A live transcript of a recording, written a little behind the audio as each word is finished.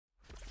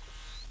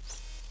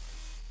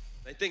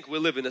think we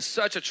live in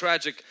such a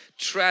tragic,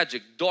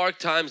 dark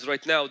times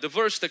right now. The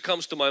verse that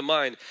comes to my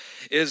mind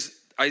is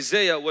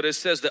Isaiah, what it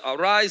says, that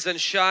arise and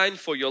shine,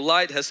 for your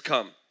light has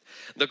come.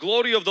 The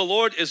glory of the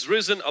Lord is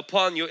risen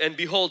upon you, and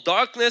behold,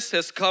 darkness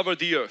has covered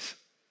the earth.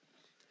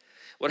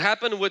 What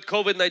happened with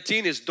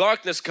COVID-19 is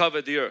darkness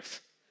covered the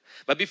earth.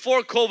 But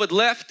before COVID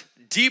left,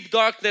 deep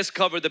darkness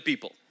covered the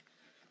people.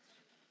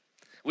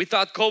 We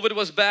thought COVID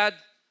was bad.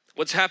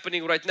 What's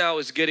happening right now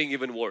is getting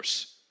even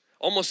worse.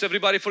 Almost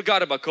everybody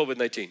forgot about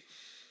COVID-19.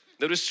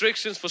 The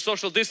restrictions for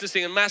social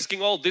distancing and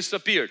masking all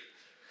disappeared.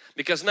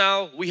 Because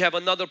now we have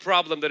another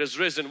problem that has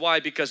risen. Why?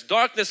 Because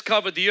darkness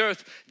covered the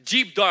earth,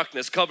 deep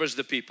darkness covers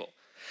the people.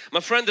 My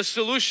friend, the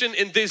solution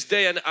in this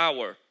day and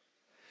hour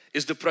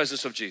is the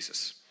presence of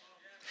Jesus.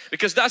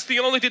 Because that's the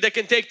only thing that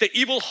can take the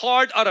evil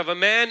heart out of a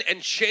man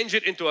and change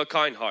it into a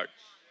kind heart.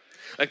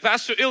 Like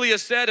Pastor Ilya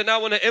said, and I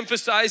want to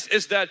emphasize,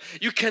 is that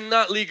you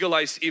cannot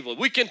legalize evil.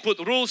 We can put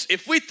rules.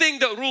 If we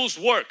think that rules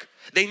work,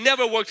 they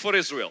never worked for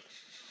Israel.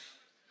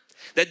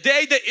 The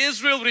day that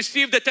Israel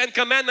received the 10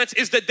 commandments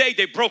is the day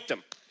they broke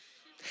them.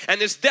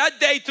 And it's that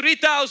day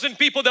 3,000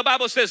 people, the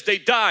Bible says, they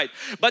died.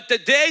 But the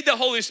day the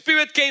Holy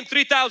Spirit came,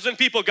 3,000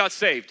 people got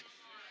saved.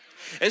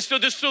 And so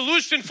the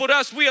solution for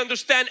us, we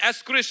understand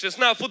as Christians.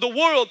 Now for the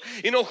world,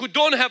 who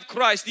don't have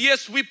Christ,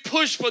 yes, we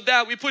push for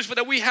that.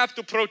 We have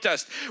to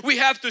protest. We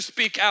have to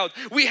speak out.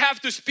 We have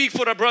to speak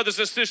for our brothers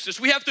and sisters.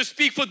 We have to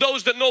speak for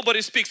those that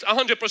nobody speaks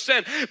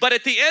 100%. But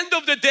at the end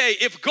of the day,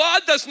 if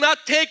God does not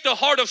take the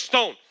heart of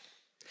stone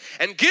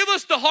and give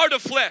us the heart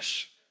of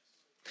flesh,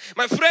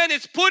 my friend,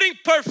 it's putting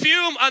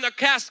perfume on a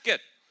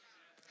casket.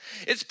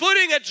 It's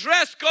putting a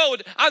dress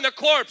code on a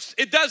corpse.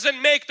 It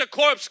doesn't make the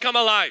corpse come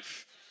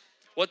alive.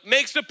 What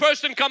makes a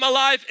person come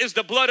alive is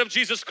the blood of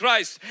Jesus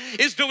Christ.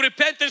 Is the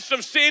repentance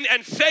from sin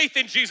and faith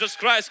in Jesus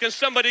Christ. Can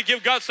somebody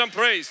give God some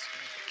praise?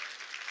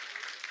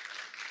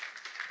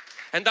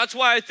 And that's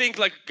why I think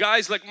like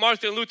guys like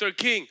Martin Luther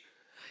King,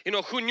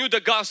 who knew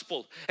the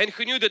gospel and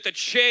who knew that the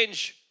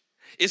change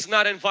is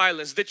not in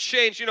violence. The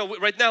change,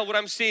 right now what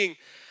I'm seeing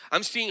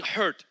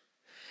hurt.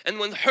 And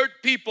when hurt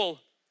people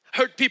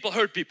hurt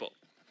people.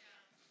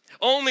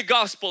 Only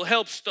gospel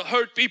helps the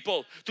hurt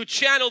people to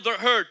channel their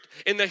hurt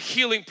in a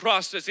healing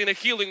process, in a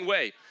healing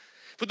way.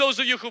 For those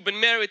of you who've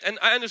been married, and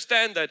I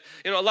understand that,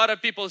 a lot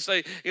of people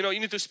say, you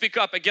need to speak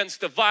up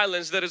against the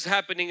violence that is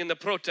happening in the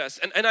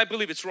protests. And I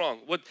believe it's wrong.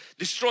 What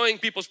destroying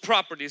people's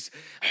properties,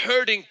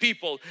 hurting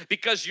people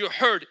because you're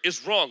hurt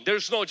is wrong.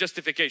 There's no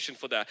justification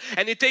for that.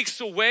 And it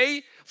takes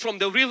away from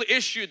the real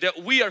issue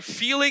that we are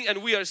feeling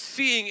and we are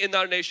seeing in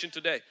our nation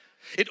today.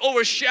 It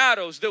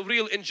overshadows the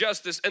real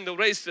injustice and the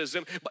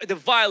racism, the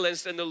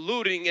violence and the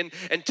looting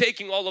and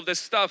taking all of this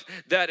stuff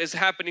that is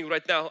happening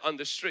right now on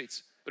the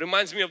streets. It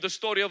reminds me of the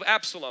story of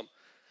Absalom.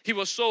 He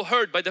was so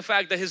hurt by the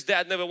fact that his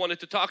dad never wanted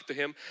to talk to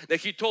him that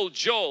he told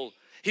Joel,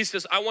 he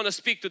says, I want to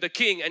speak to the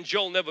king, and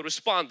Joel never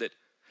responded.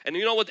 And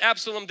you know what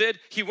Absalom did?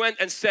 He went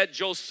and set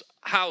Joel's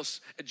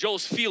house,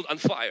 Joel's field on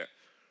fire.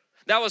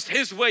 That was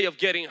his way of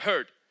getting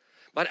hurt.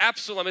 But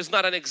Absalom is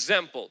not an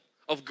example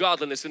of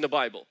godliness in the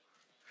Bible.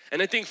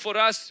 And I think for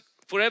us,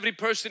 for every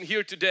person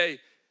here today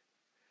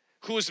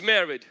who is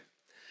married,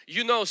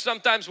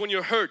 sometimes when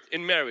you're hurt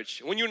in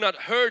marriage, when you're not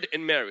heard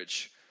in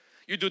marriage,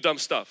 you do dumb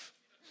stuff.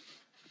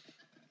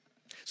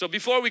 So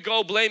before we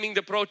go blaming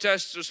the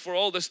protesters for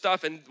all the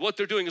stuff and what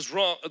they're doing is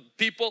wrong,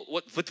 people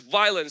with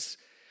violence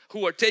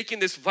who are taking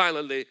this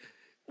violently,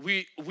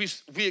 we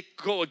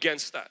go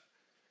against that.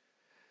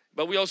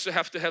 But we also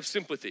have to have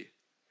sympathy,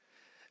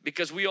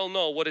 because we all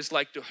know what it's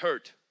like to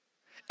hurt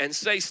and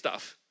say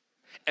stuff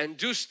and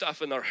do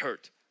stuff in our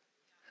hurt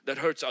that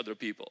hurts other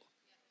people.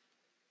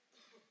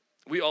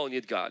 We all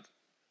need God.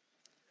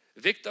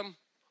 Victim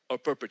or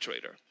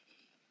perpetrator.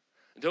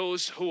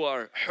 Those who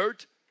are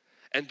hurt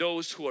and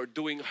those who are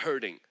doing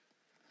hurting.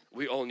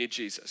 We all need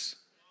Jesus.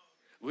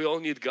 We all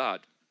need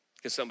God.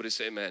 Can somebody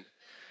say amen?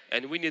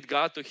 And we need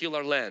God to heal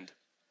our land.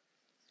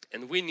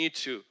 And we need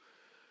to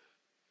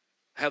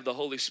have the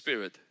Holy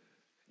Spirit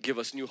give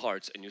us new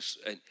hearts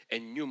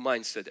and new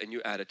mindset and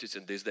new attitudes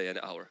in this day and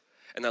hour.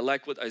 And I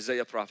like what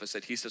Isaiah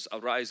prophesied. He says,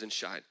 arise and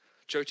shine.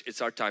 Church, it's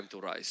our time to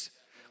rise.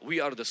 We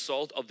are the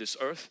salt of this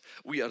earth.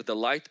 We are the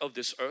light of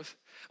this earth.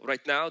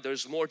 Right now,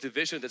 there's more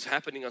division that's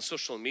happening on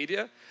social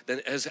media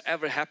than has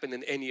ever happened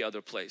in any other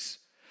place.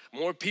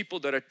 More people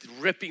that are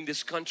ripping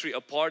this country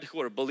apart who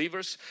are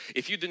believers.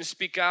 If you didn't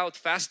speak out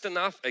fast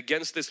enough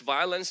against this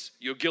violence,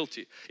 you're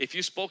guilty. If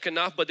you spoke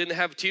enough but didn't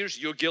have tears,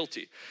 you're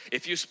guilty.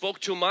 If you spoke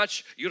too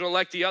much, you don't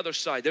like the other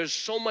side. There's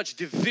so much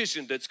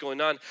division that's going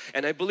on,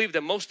 and I believe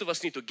that most of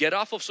us need to get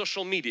off of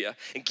social media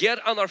and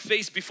get on our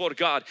face before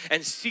God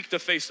and seek the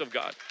face of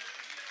God.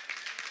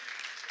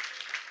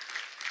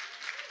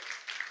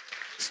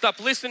 Stop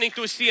listening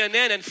to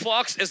CNN and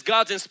Fox as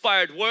God's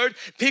inspired word.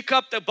 Pick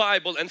up the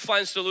Bible and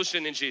find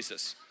solution in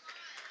Jesus.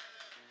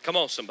 Come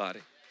on, somebody.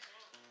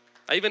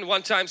 I even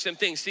one time same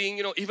thing,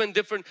 seeing even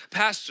different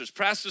pastors,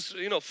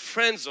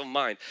 friends of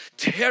mine,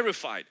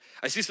 terrified.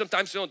 I see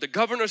sometimes the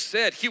governor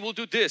said he will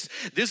do this.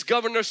 This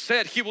governor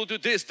said he will do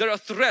this. There are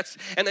threats,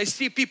 and I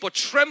see people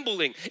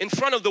trembling in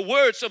front of the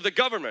words of the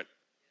government.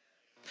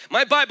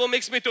 My Bible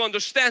makes me to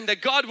understand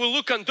that God will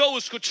look on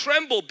those who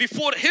tremble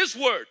before His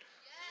word.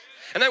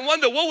 And I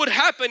wonder what would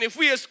happen if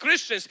we as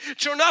Christians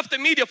turn off the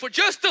media for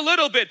just a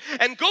little bit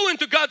and go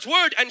into God's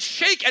word and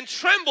shake and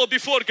tremble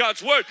before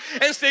God's word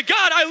and say,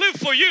 God, I live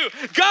for you.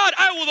 God,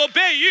 I will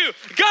obey you.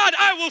 God,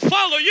 I will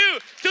follow you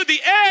to the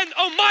end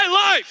of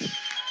my life.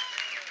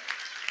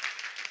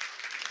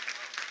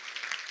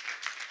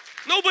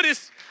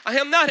 I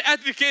am not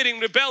advocating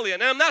rebellion,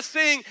 and I'm not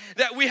saying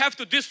that we have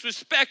to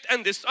disrespect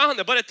and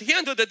dishonor, but at the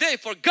end of the day,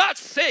 for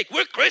God's sake,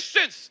 we're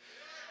Christians.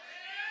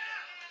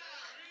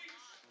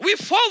 We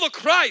follow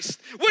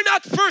Christ. We're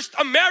not first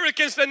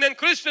Americans and then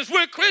Christians.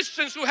 We're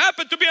Christians who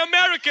happen to be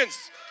Americans.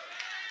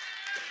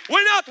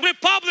 We're not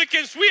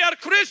Republicans. We are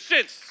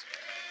Christians.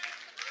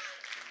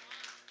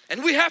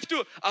 And we have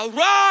to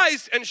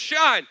arise and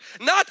shine.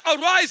 Not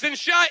arise and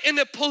shine in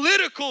a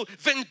political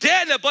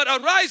vendetta, but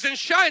arise and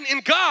shine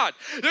in God.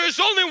 There is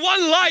only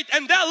one light,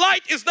 and that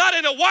light is not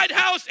in a White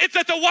House, it's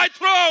at the white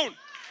throne.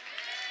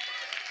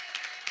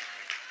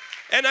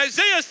 And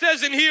Isaiah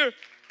says in here,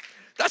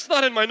 that's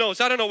not in my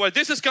notes, I don't know where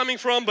this is coming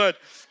from, but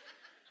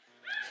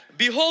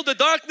behold, the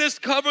darkness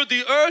covered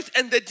the earth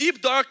and the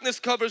deep darkness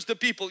covers the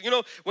people.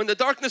 When the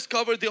darkness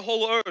covered the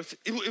whole earth,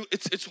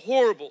 it's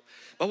horrible.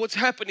 But what's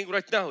happening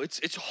right now,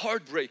 it's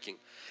heartbreaking.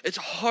 It's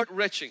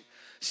heart-wrenching.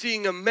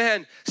 Seeing a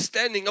man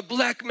standing, a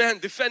black man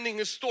defending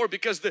his store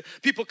because the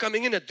people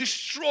coming in and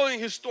destroying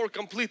his store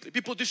completely.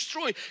 People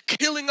destroying,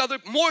 killing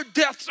more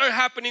deaths are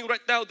happening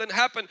right now than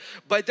happened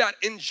by that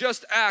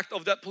unjust act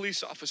of that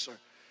police officer.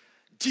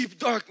 Deep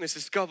darkness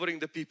is covering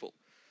the people.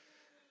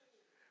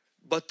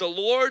 But the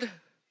Lord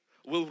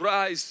will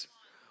rise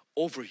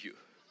over you.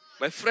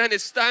 My friend,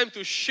 it's time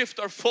to shift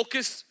our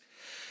focus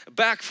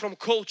back from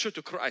culture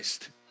to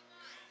Christ.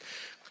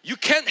 You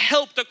can't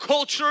help the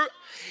culture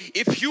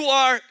if you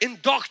are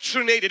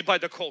indoctrinated by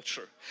the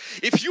culture.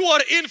 If you are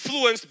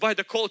influenced by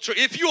the culture,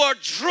 if you are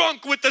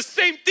drunk with the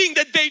same thing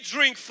that they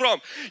drink from.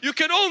 You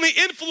can only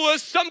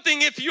influence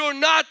something if you're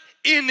not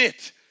in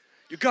it.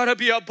 You gotta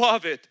be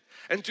above it.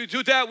 And to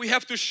do that, we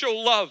have to show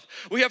love.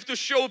 We have to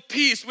show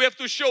peace. We have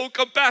to show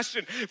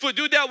compassion. If we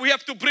do that, we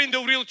have to bring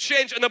the real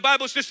change. And the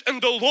Bible says, and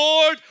the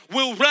Lord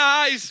will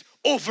rise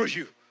over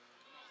you.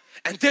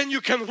 And then you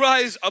can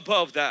rise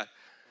above that.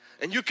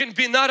 And you can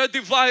be not a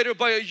divider,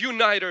 but a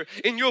uniter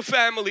in your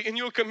family, in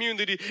your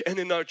community, and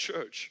in our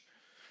church.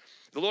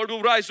 The Lord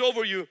will rise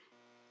over you,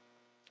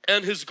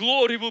 and His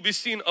glory will be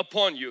seen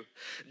upon you.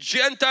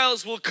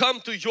 Gentiles will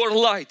come to your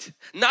light,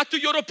 not to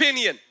your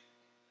opinion.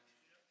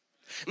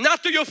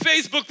 Not to your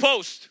Facebook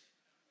post,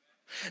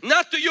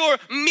 not to your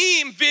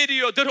meme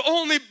video that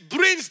only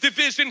brings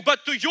division,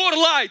 but to your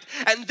light.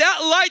 And that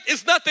light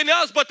is nothing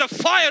else but the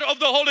fire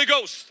of the Holy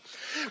Ghost.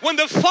 When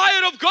the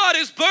fire of God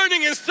is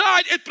burning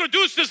inside, it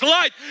produces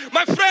light.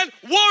 My friend,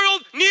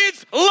 world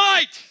needs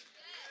light.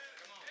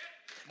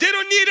 They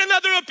don't need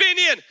another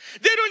opinion.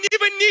 They don't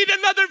even need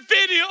another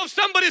video of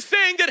somebody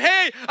saying that,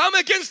 hey, I'm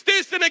against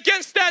this and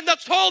against that. And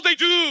that's all they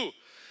do.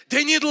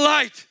 They need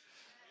light.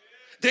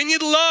 They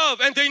need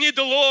love, and they need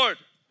the Lord.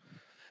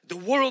 The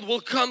world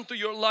will come to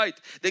your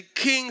light, the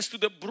kings to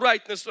the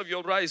brightness of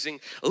your rising.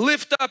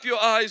 Lift up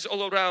your eyes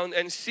all around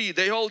and see.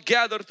 They all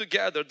gather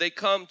together. They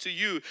come to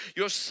you.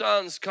 Your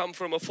sons come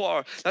from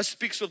afar. That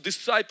speaks of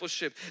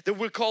discipleship, that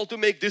we're called to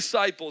make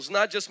disciples,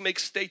 not just make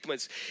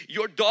statements.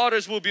 Your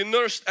daughters will be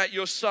nursed at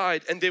your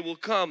side, and they will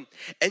come,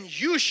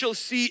 and you shall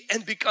see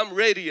and become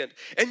radiant,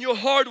 and your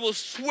heart will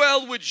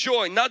swell with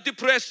joy, not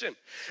depression,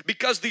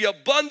 because the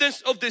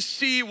abundance of the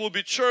sea will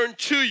be turned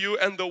to you,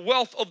 and the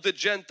wealth of the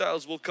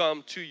Gentiles will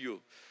come to you.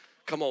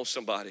 Come on,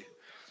 somebody.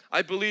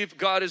 I believe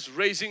God is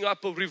raising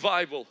up a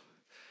revival.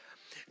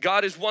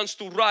 God wants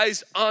to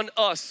rise on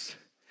us.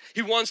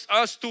 He wants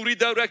us to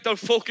redirect our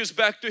focus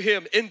back to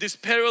Him in these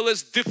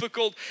perilous,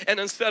 difficult and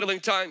unsettling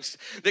times.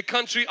 The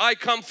country I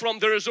come from,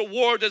 there is a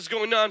war that's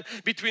going on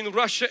between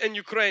Russia and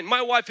Ukraine.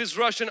 My wife is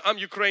Russian, I'm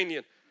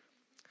Ukrainian.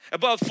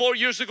 About 4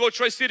 years ago,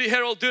 Tri-City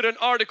Herald did an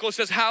article that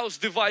says, house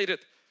divided.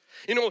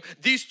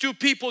 These two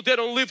people, they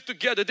don't live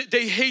together.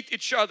 They hate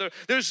each other.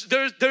 There's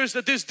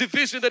this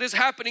division that is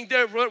happening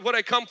there where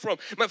I come from.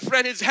 My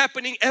friend, it's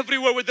happening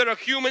everywhere where there are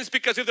humans,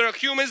 because if there are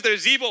humans,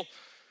 there's evil.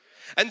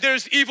 And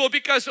there's evil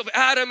because of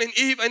Adam and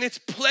Eve, and it's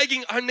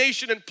plaguing our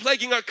nation and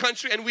plaguing our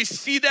country, and we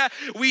see that,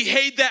 we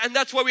hate that, and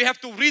that's why we have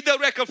to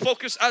redirect our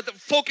focus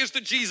to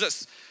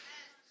Jesus.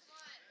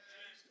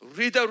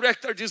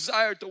 Redirect our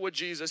desire toward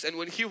Jesus, and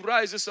when He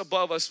rises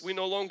above us, we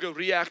no longer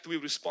react, we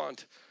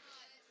respond.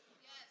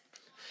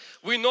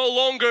 We no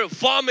longer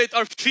vomit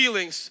our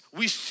feelings,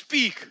 we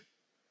speak,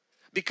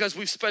 because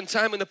we've spent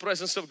time in the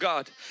presence of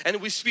God,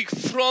 and we speak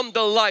from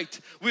the light.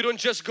 We don't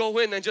just go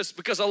in and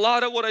because a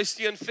lot of what I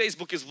see on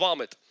Facebook is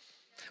vomit.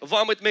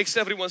 Vomit makes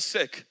everyone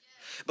sick.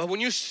 But when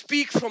you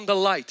speak from the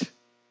light,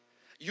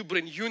 you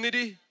bring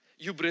unity,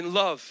 you bring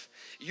love,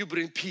 you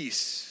bring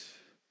peace.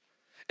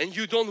 And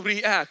you don't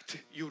react,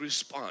 you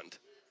respond.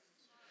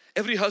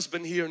 Every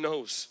husband here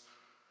knows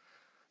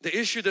the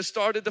issue that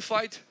started the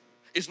fight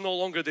is no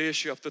longer the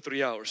issue after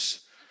 3 hours.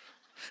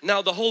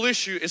 Now the whole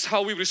issue is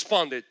how we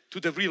responded to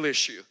the real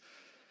issue.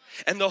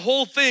 And the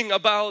whole thing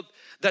about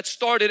that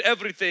started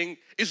everything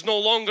is no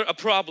longer a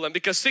problem,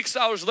 because 6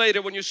 hours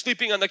later when you're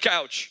sleeping on the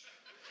couch,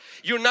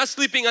 you're not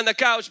sleeping on the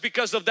couch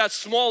because of that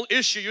small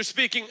issue. You're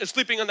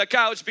sleeping on the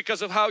couch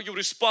because of how you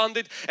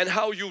responded and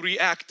how you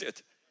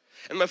reacted.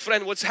 And my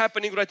friend, what's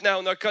happening right now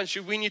in our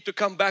country, we need to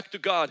come back to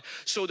God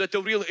so that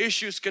the real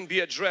issues can be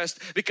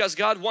addressed, because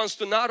God wants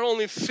to not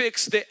only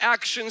fix the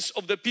actions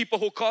of the people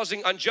who are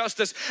causing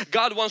injustice,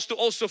 God wants to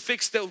also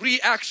fix the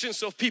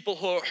reactions of people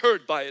who are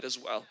hurt by it as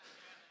well.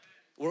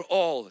 We're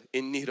all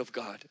in need of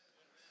God.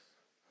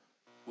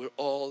 We're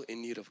all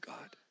in need of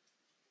God.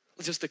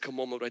 Let's just take a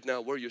moment right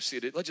now where you're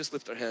seated. Let's just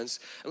lift our hands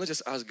and let's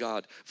just ask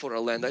God for our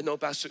land. I know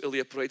Pastor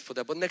Ilya prayed for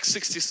that, but next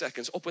 60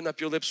 seconds, open up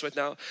your lips right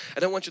now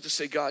and I want you to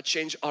say, God,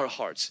 change our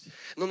hearts.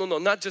 No,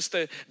 not just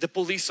the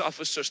police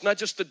officers, not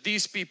just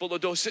these people or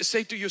those.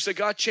 Say to you, say,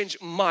 God, change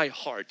my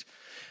heart.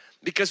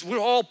 Because we're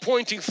all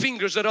pointing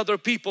fingers at other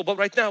people, but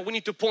right now we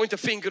need to point a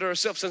finger at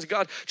ourselves and say,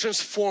 God,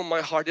 transform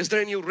my heart. Is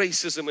there any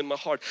racism in my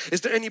heart?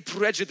 Is there any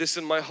prejudice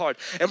in my heart?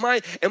 Am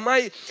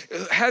I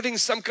having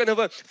some kind of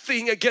a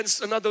thing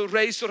against another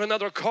race or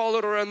another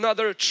color or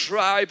another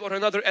tribe or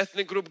another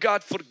ethnic group?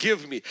 God,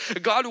 forgive me.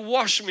 God,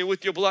 wash me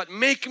with your blood.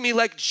 Make me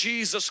like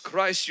Jesus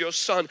Christ, your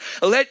Son.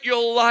 Let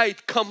your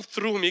light come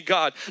through me,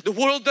 God. The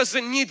world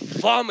doesn't need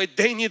vomit,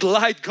 they need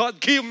light. God,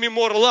 give me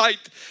more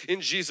light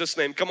in Jesus'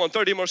 name. Come on,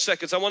 30 more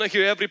seconds. I want to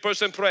hear every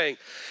person praying.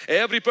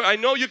 I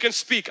know you can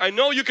speak. I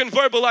know you can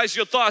verbalize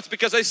your thoughts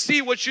because I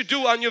see what you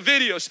do on your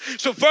videos.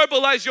 So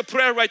verbalize your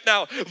prayer right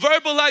now.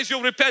 Verbalize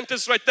your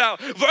repentance right now.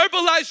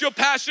 Verbalize your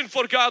passion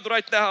for God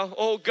right now.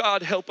 Oh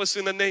God, help us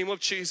in the name of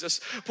Jesus.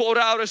 Pour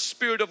out a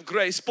spirit of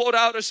grace. Pour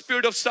out a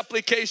spirit of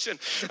supplication.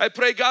 I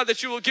pray, God,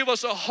 that you will give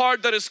us a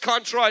heart that is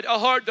contrite, a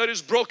heart that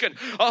is broken,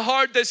 a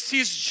heart that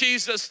sees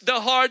Jesus, the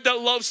heart that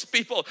loves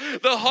people,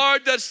 the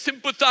heart that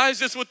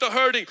sympathizes with the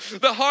hurting,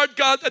 the heart,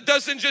 God, that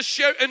doesn't just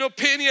share an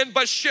opinion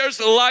but shares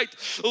light.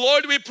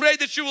 Lord, we pray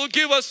that you will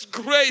give us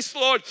grace,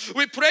 Lord.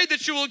 We pray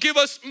that you will give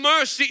us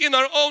mercy in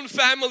our own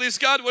families,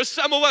 God, where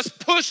some of us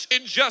push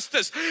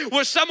injustice,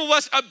 where some of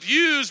us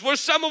abuse, where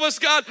some of us,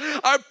 God,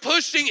 are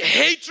pushing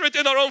hatred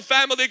in our own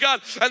family,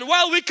 God. And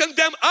while we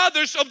condemn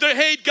others of their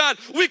hate, God,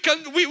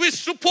 we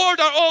support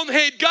our own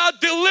hate. God,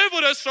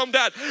 deliver us from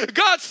that.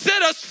 God,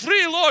 set us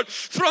free, Lord,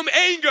 from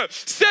anger.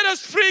 Set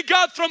us free,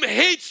 God, from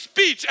hate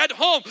speech at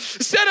home.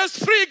 Set us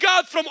free,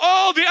 God, from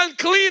all the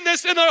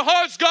uncleanness in our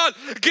hearts, God.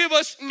 Give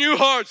us new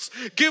hearts.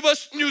 Give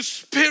us new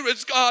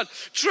spirits, God.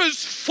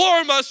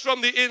 Transform us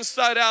from the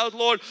inside out,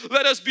 Lord.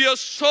 Let us be a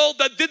salt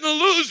that didn't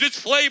lose its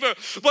flavor,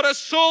 but a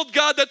salt,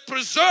 God, that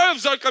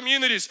preserves our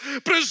communities,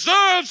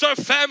 preserves our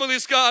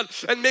families, God,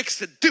 and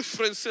makes a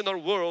difference in our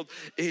world.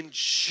 In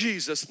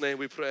Jesus' name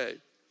we pray.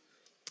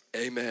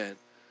 Amen.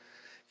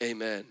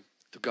 Amen.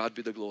 To God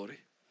be the glory.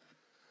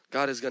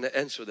 God is going to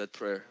answer that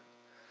prayer.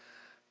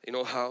 You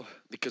know how?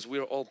 Because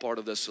we're all part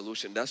of the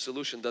solution. That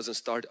solution doesn't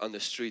start on the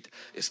street,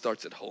 it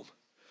starts at home.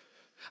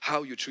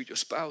 How you treat your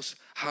spouse,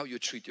 how you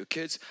treat your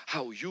kids,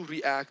 how you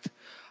react,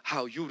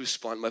 how you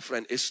respond, my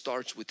friend, it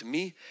starts with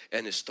me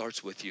and it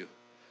starts with you.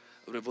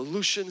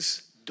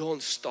 Revolutions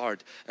don't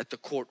start at the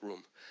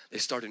courtroom, they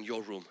start in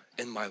your room,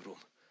 in my room.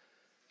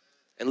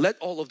 And let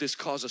all of this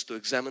cause us to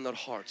examine our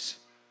hearts,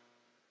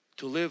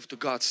 to live to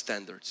God's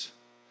standards,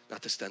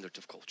 not the standards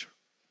of culture.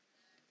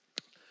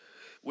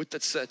 With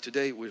that said,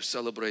 today we're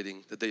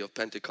celebrating the day of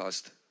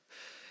Pentecost,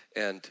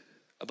 and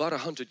about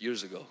 100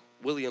 years ago,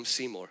 William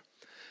Seymour,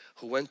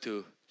 who went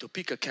to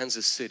Topeka,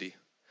 Kansas City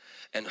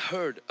and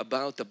heard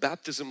about the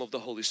baptism of the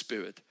Holy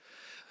Spirit.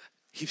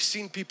 He's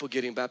seen people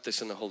getting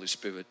baptized in the Holy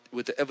Spirit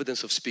with the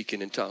evidence of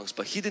speaking in tongues,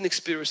 but he didn't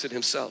experience it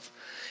himself.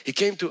 He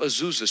came to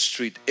Azusa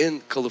Street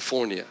in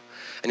California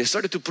and he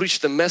started to preach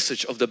the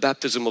message of the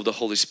baptism of the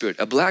Holy Spirit.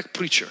 A black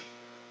preacher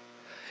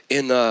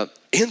in the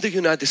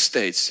United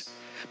States.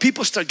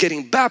 People start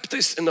getting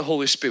baptized in the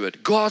Holy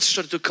Spirit. God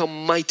started to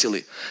come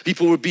mightily.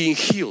 People were being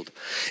healed.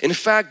 In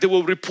fact, there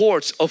were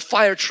reports of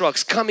fire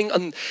trucks coming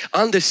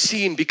on the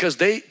scene because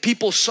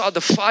people saw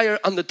the fire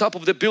on the top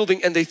of the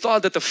building and they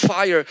thought that the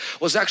fire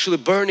was actually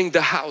burning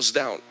the house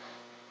down.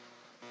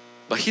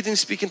 But he didn't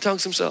speak in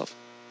tongues himself.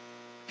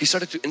 He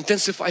started to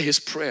intensify his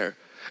prayer,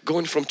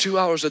 going from 2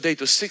 hours a day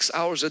to 6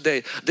 hours a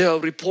day. There are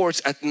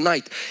reports at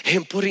night,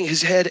 him putting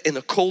his head in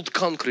a cold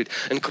concrete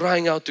and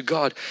crying out to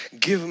God,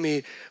 give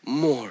me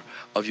more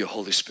of your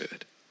Holy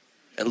Spirit.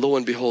 And lo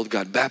and behold,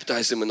 God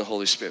baptized him in the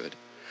Holy Spirit.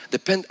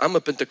 I'm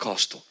a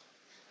Pentecostal.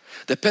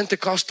 The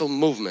Pentecostal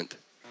movement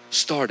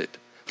started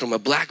from a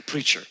black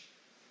preacher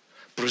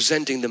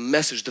presenting the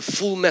message, the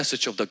full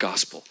message of the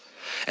gospel.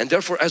 And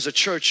therefore, as a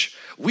church,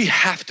 we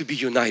have to be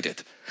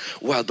united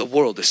while the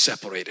world is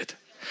separated.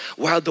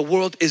 While the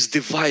world is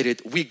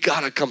divided, we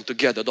gotta come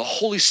together. The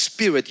Holy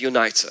Spirit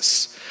unites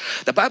us.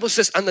 The Bible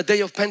says on the day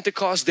of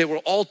Pentecost they were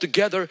all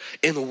together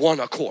in one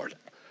accord.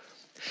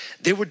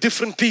 They were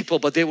different people,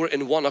 but they were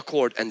in one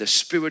accord, and the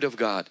Spirit of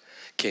God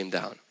came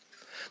down.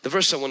 The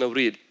verse I want to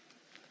read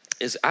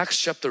is Acts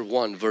chapter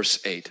 1 verse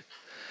 8.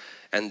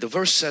 And the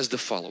verse says the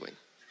following: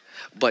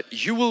 but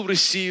you will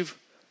receive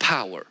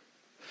power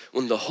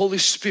when the Holy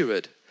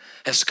Spirit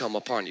has come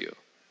upon you.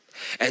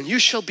 And you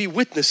shall be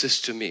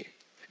witnesses to me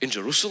in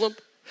Jerusalem,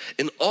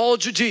 in all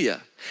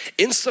Judea,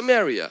 in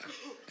Samaria,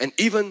 and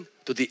even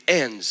to the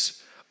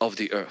ends of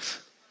the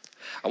earth.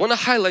 I want to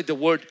highlight the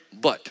word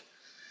but.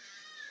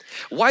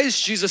 Why is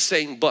Jesus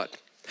saying but?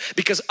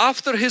 Because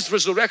after His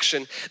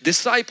resurrection,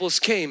 disciples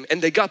came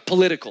and they got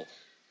political.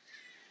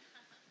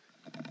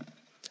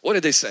 What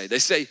did they say? They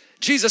say,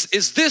 Jesus,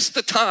 is this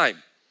the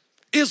time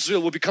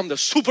Israel will become the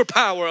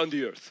superpower on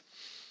the earth?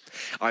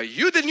 Are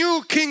you the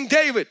new King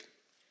David?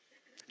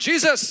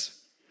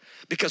 Jesus,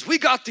 because we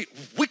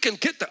can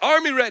get the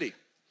army ready.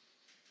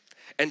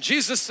 And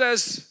Jesus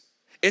says,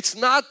 it's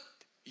not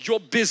your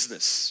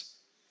business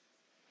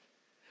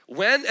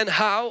when and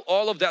how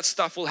all of that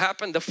stuff will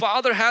happen. The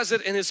Father has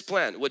it in His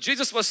plan. What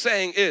Jesus was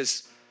saying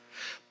is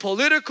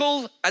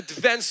political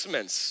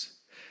advancements,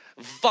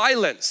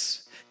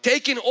 violence,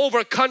 taking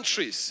over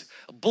countries,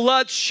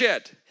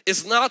 bloodshed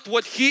is not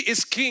what He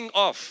is king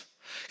of.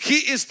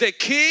 He is the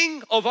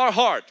king of our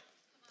heart.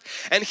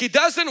 And He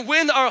doesn't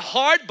win our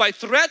heart by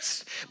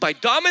threats, by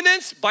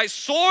dominance, by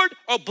sword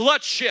or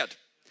bloodshed.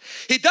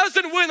 He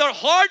doesn't win our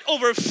heart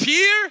over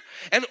fear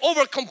and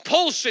over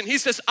compulsion. He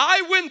says,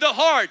 I win the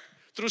heart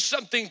through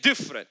something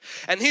different.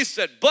 And He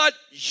said, but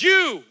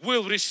you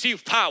will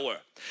receive power.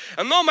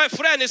 And no, my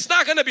friend, it's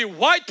not going to be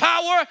white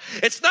power.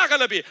 It's not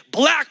going to be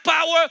black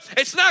power.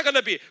 It's not going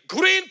to be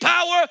green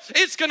power.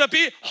 It's going to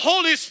be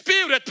Holy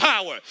Spirit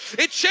power.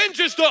 It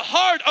changes the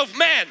heart of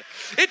man.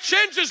 It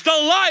changes the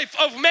life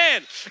of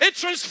man. It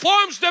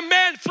transforms the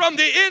man from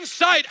the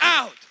inside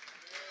out.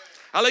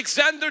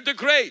 Alexander the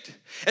Great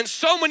and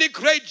so many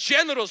great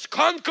generals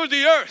conquered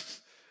the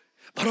earth,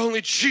 but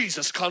only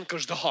Jesus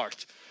conquers the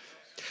heart.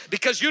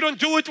 Because you don't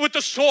do it with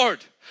the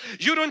sword.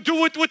 You don't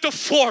do it with the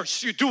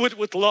force. You do it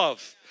with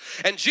love.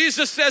 And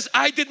Jesus says,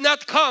 I did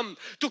not come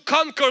to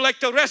conquer like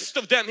the rest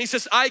of them. He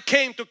says, I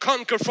came to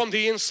conquer from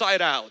the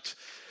inside out.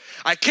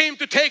 I came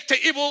to take the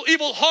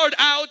evil heart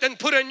out and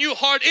put a new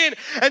heart in,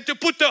 and to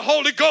put the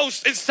Holy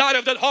Ghost inside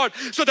of that heart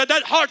so that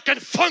that heart can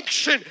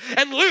function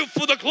and live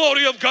for the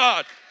glory of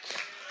God.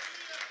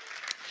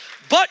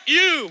 But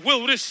you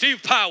will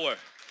receive power.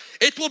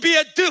 It will be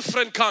a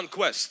different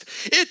conquest.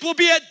 It will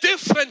be a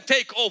different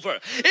takeover.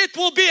 It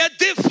will be a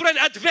different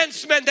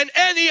advancement than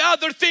any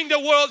other thing the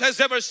world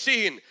has ever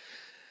seen.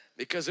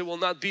 Because it will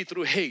not be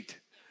through hate.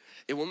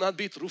 It will not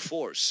be through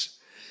force.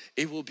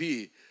 It will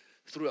be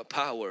through a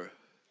power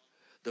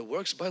that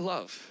works by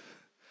love.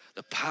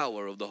 The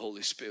power of the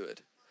Holy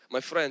Spirit.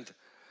 My friend,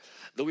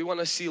 do we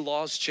want to see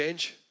laws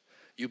change?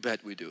 You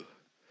bet we do.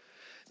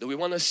 Do we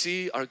want to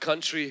see our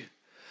country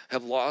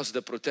have laws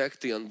that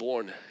protect the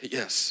unborn?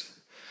 Yes.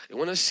 You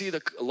want to see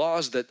the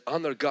laws that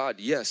honor God?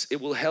 Yes, it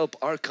will help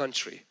our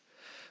country.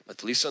 But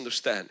please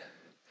understand,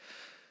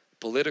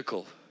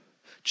 political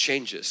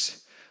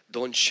changes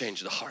don't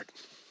change the heart.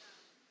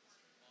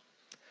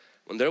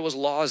 When there was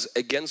laws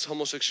against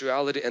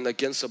homosexuality and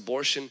against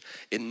abortion,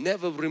 it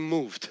never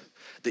removed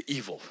the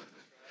evil.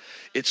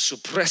 It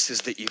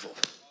suppresses the evil.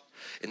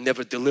 It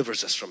never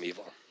delivers us from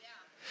evil.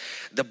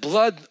 The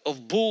blood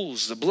of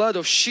bulls, the blood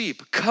of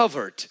sheep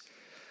covered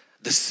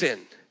the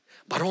sin.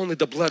 But only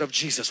the blood of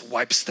Jesus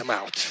wipes them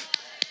out.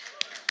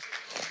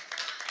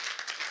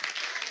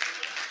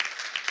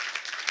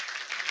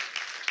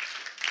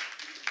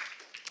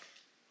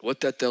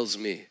 What that tells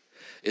me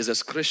is,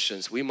 as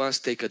Christians, we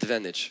must take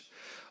advantage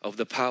of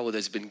the power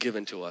that's been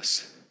given to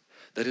us.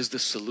 That is the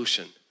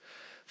solution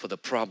for the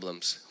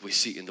problems we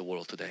see in the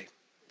world today.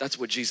 That's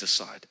what Jesus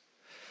said.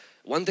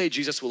 One day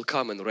Jesus will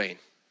come and reign.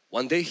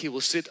 One day He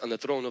will sit on the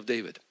throne of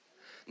David.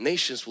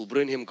 Nations will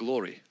bring Him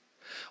glory.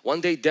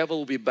 One day devil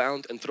will be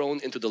bound and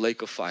thrown into the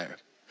lake of fire.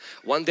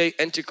 One day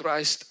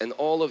Antichrist and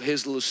all of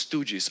his little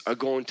stooges are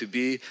going to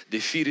be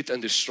defeated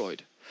and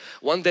destroyed.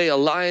 One day a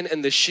lion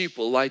and the sheep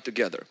will lie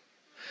together.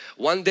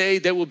 One day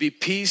there will be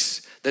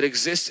peace that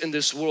exists in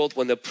this world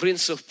when the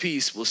Prince of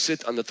Peace will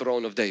sit on the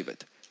throne of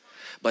David.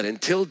 But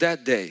until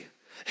that day,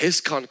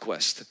 His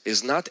conquest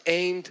is not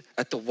aimed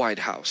at the White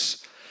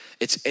House.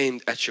 It's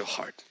aimed at your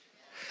heart.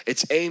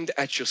 It's aimed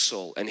at your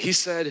soul. And He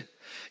said,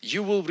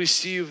 you will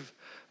receive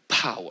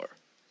power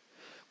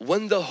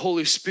when the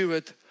Holy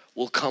Spirit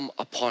will come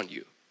upon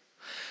you.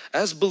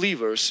 As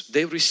believers,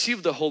 they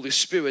receive the Holy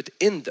Spirit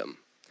in them.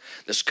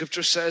 The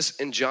scripture says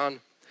in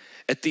John,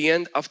 at the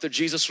end, after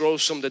Jesus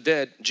rose from the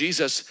dead,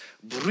 Jesus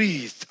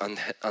breathed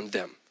on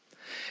them.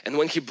 And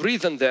when He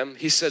breathed on them,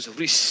 He says,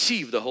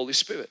 receive the Holy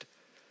Spirit.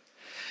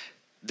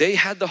 They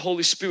had the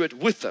Holy Spirit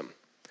with them.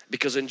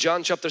 Because in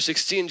John chapter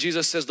 16,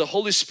 Jesus says, the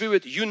Holy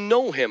Spirit, you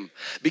know Him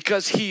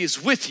because He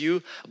is with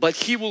you, but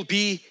He will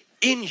be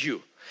in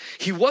you.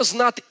 He was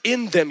not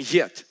in them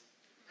yet.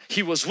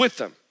 He was with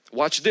them.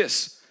 Watch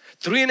this.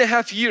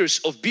 3.5 years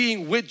of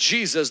being with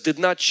Jesus did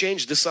not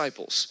change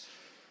disciples.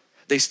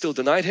 They still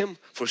denied Him,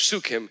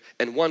 forsook Him,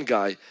 and one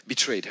guy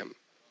betrayed Him.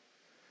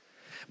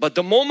 But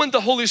the moment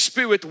the Holy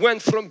Spirit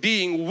went from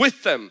being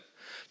with them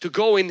to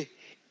going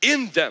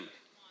in them,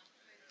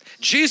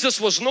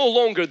 Jesus was no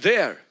longer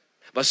there,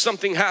 but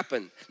something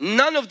happened.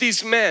 None of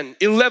these men,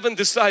 11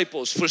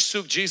 disciples,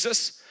 forsook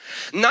Jesus.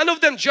 None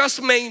of them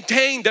just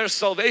maintained their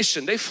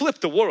salvation. They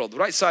flipped the world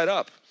right side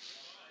up.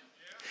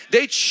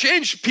 They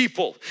changed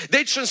people.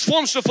 They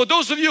transformed. So for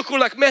those of you who are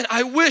like, man,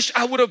 I wish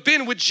I would have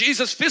been with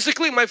Jesus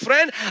physically, my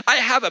friend, I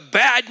have a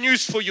bad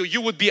news for you.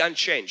 You would be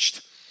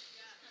unchanged.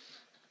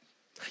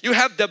 You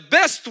have the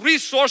best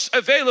resource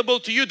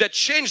available to you that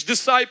changed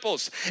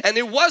disciples, and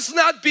it was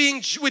not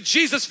being with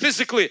Jesus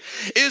physically,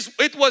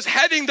 it was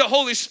having the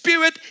Holy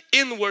Spirit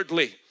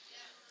inwardly.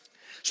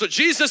 So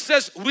Jesus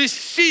says,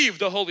 receive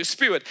the Holy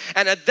Spirit.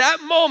 And at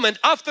that moment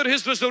after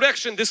His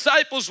resurrection,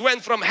 disciples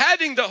went from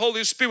having the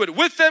Holy Spirit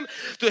with them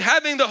to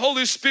having the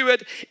Holy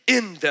Spirit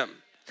in them.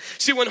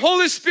 See, when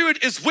Holy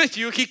Spirit is with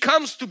you, He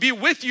comes to be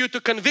with you to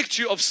convict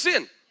you of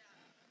sin.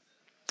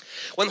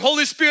 When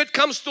Holy Spirit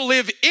comes to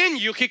live in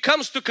you, He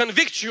comes to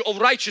convict you of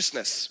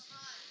righteousness.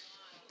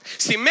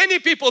 See, many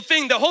people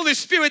think the Holy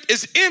Spirit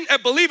is in a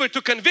believer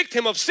to convict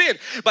him of sin,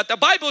 but the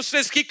Bible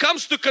says He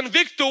comes to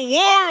convict the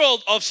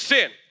world of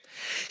sin.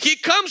 He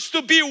comes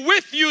to be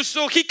with you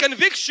so He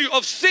convicts you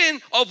of sin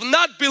of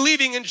not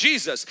believing in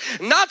Jesus.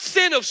 Not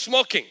sin of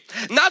smoking,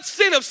 not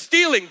sin of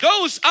stealing.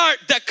 Those are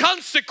the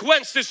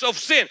consequences of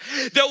sin.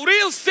 The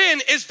real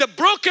sin is the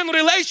broken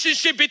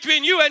relationship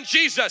between you and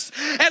Jesus.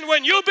 And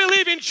when you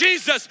believe in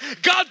Jesus,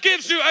 God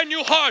gives you a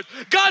new heart.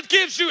 God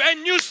gives you a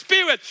new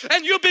spirit.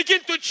 And you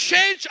begin to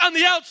change on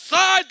the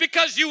outside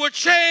because you were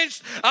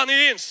changed on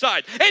the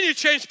inside. Any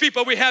changed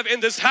people we have in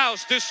this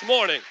house this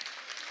morning?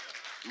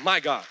 My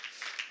God.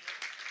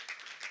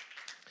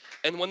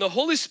 And when the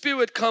Holy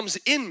Spirit comes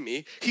in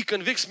me, He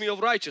convicts me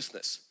of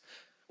righteousness.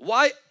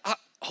 Why?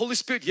 Holy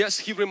Spirit, yes,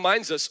 He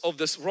reminds us of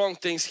the wrong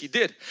things He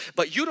did.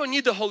 But you don't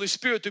need the Holy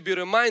Spirit to be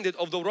reminded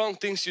of the wrong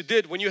things you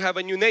did when you have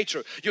a new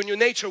nature. Your new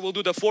nature will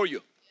do that for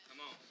you.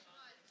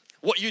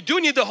 What you do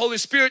need the Holy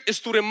Spirit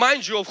is to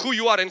remind you of who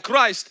you are in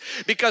Christ,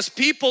 because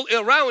people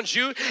around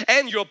you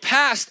and your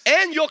past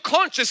and your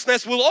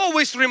consciousness will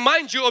always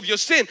remind you of your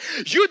sin.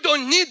 You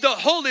don't need the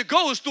Holy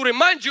Ghost to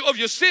remind you of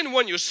your sin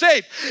when you're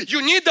saved.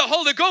 You need the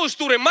Holy Ghost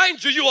to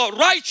remind you are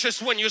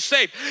righteous when you're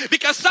saved,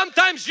 because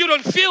sometimes you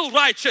don't feel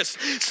righteous.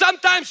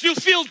 Sometimes you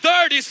feel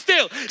dirty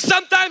still.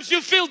 Sometimes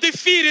you feel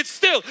defeated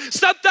still.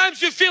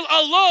 Sometimes you feel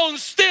alone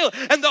still,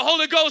 and the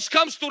Holy Ghost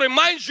comes to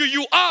remind you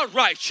you are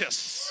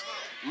righteous.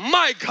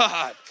 My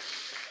God,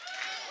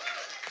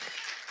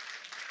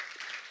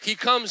 He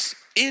comes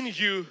in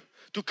you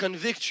to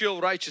convict you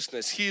of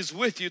righteousness. He is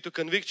with you to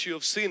convict you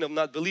of sin, of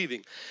not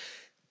believing.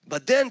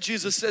 But then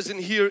Jesus says in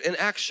here in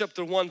Acts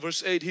chapter 1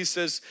 verse 8, He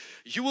says,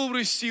 you will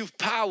receive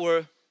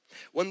power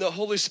when the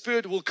Holy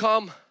Spirit will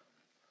come.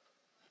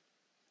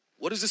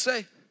 What does it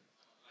say?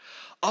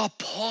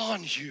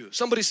 Upon you.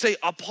 Somebody say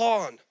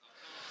upon.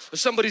 Or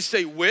somebody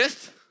say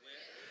with,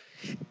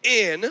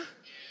 in,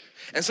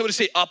 and somebody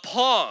say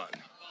upon.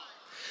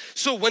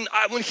 So when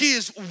He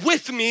is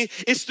with me,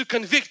 it's to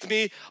convict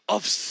me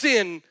of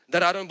sin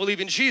that I don't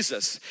believe in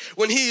Jesus.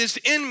 When He is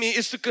in me,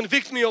 it's to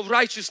convict me of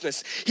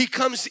righteousness. He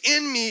comes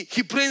in me,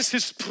 He brings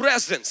His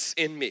presence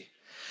in me.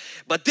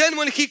 But then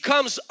when He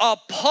comes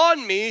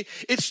upon me,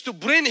 it's to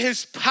bring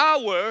His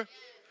power.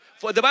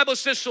 For the Bible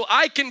says, so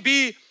I can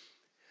be,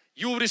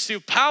 you will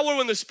receive power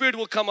when the Spirit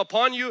will come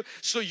upon you.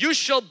 So you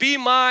shall be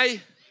my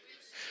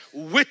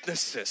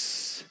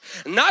witnesses.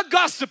 Not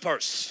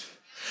gossipers,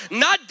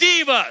 not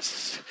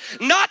divas,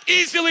 not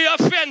easily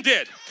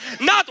offended,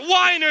 not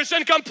whiners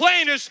and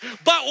complainers,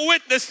 but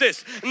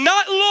witnesses.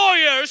 Not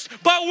lawyers,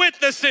 but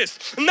witnesses.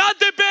 Not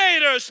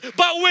debaters,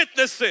 but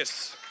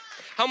witnesses.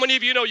 How many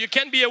of you know you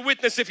can't be a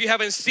witness if you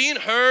haven't seen,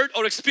 heard,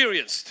 or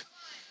experienced?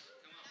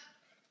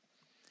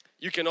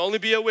 You can only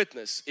be a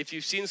witness if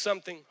you've seen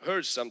something,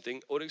 heard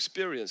something, or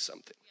experienced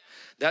something.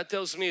 That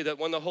tells me that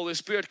when the Holy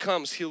Spirit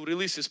comes, He'll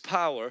release His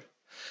power.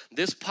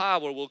 This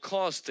power will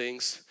cause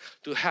things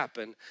to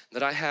happen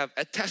that I have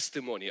a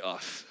testimony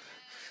of.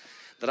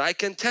 That I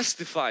can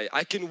testify,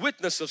 I can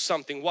witness of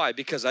something. Why?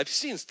 Because I've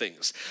seen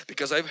things,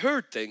 because I've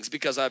heard things,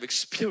 because I've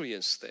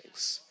experienced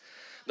things.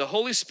 The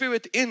Holy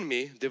Spirit in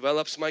me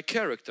develops my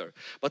character,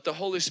 but the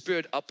Holy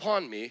Spirit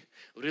upon me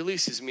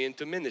releases me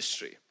into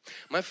ministry.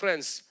 My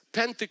friends,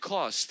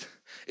 Pentecost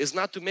is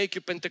not to make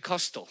you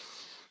Pentecostal.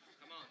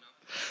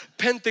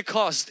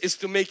 Pentecost is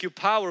to make you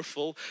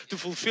powerful to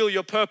fulfill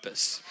your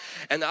purpose,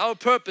 and our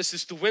purpose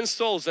is to win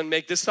souls and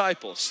make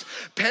disciples.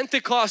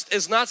 Pentecost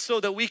is not so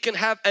that we can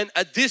have an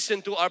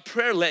addition to our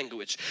prayer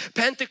language.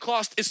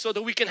 Pentecost is so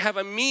that we can have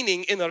a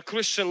meaning in our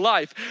Christian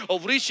life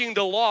of reaching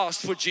the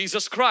lost for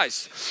Jesus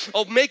Christ,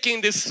 of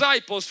making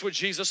disciples for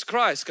Jesus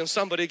Christ. Can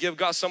somebody give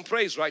God some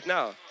praise right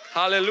now?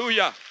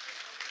 Hallelujah.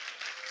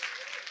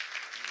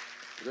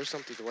 Is there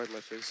something to wipe my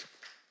face?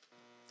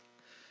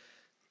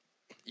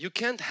 You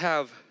can't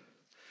have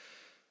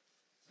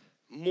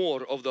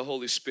more of the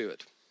Holy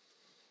Spirit.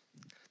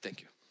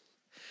 Thank you.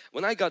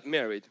 When I got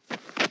married,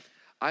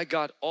 I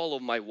got all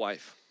of my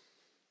wife.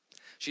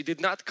 She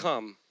did not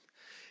come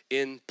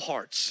in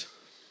parts.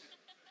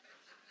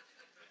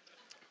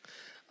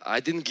 I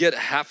didn't get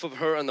half of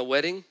her on the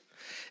wedding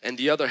and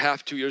the other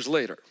half 2 years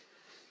later.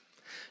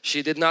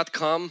 She did not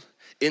come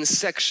in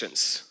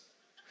sections.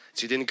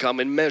 She didn't come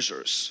in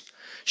measures.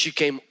 She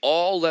came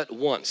all at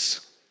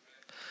once.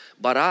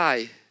 But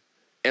I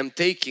am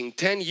taking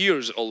 10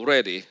 years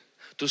already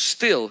to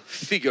still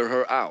figure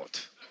her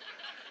out.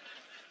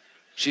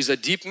 She's a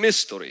deep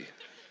mystery.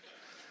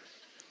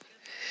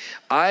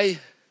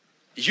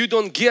 You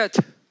don't get,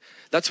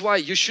 that's why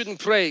you shouldn't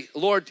pray,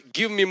 Lord,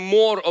 give me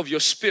more of your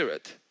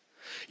Spirit.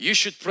 You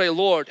should pray,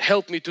 Lord,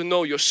 help me to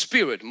know your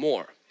Spirit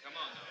more.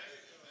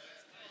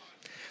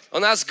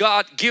 And ask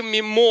God, give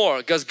me more,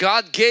 because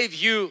God gave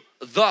you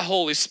the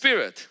Holy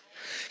Spirit.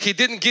 He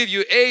didn't give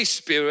you a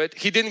spirit.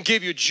 He didn't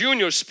give you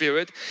junior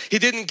spirit. He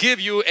didn't give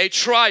you a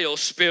trial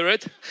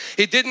spirit.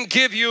 He didn't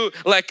give you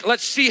like,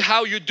 let's see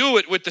how you do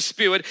it with the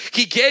Spirit.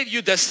 He gave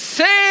you the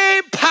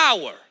same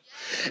power,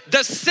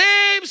 the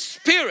same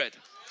Spirit.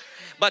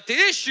 But the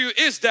issue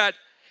is that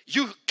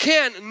you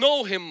can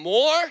know Him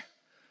more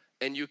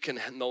and you can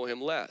know Him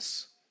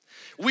less.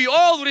 We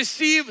all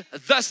receive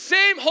the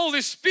same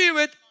Holy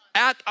Spirit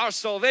at our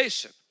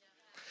salvation.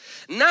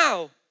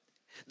 Now,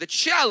 the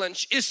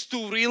challenge is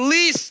to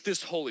release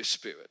this Holy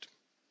Spirit.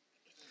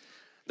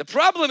 The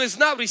problem is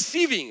not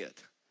receiving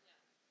it.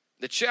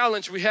 The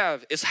challenge we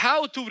have is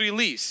how to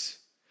release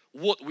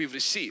what we've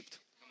received.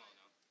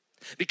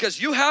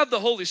 Because you have the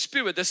Holy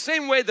Spirit the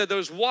same way that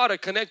there's water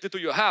connected to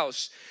your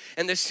house,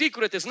 and the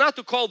secret is not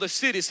to call the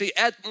city, say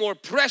add more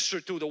pressure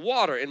to the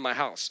water in my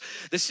house.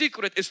 The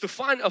secret is to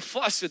find a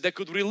faucet that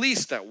could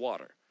release that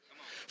water.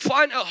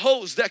 Find a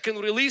hose that can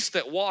release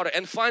that water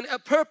and find a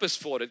purpose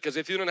for it, because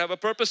if you don't have a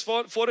purpose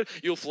for it,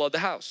 you'll flood the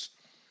house.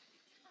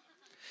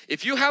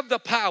 If you have the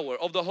power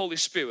of the Holy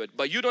Spirit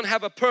but you don't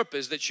have a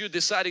purpose that you're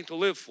deciding to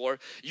live for,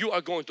 you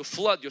are going to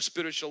flood your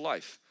spiritual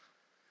life.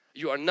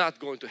 You are not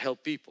going to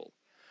help people.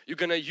 You're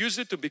going to use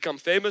it to become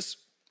famous.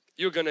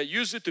 You're going to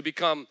use it to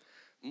become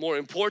more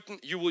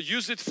important. You will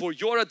use it for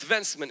your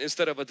advancement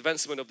instead of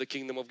advancement of the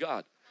kingdom of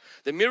God.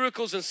 The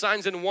miracles and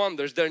signs and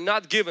wonders, they're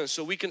not given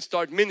so we can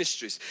start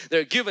ministries.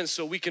 They're given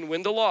so we can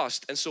win the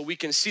lost and so we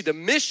can see the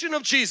mission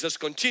of Jesus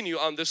continue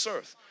on this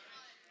earth.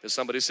 Does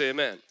somebody say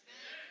amen?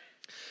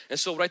 And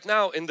so right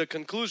now in the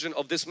conclusion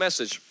of this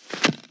message,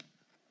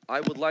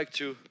 I would like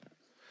to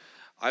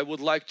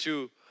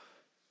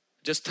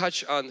just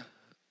touch on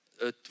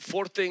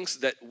 4 things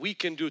that we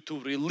can do to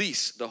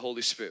release the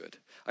Holy Spirit.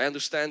 I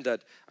understand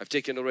that I've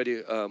taken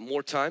already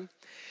more time.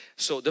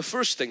 So the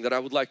first thing that I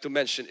would like to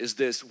mention is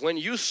this: when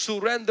you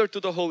surrender to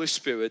the Holy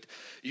Spirit,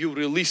 you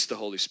release the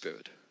Holy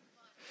Spirit.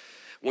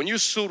 When you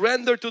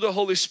surrender to the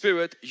Holy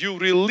Spirit, you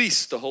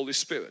release the Holy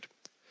Spirit.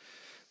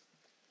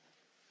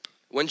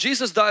 When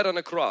Jesus died on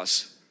the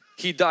cross,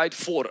 He died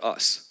for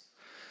us.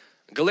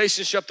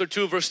 Galatians chapter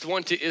 2 verse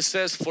 20, it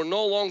says, for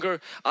no longer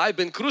I've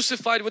been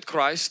crucified with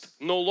Christ,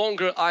 no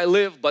longer I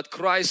live but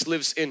Christ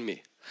lives in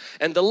me.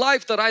 And the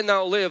life that I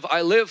now live,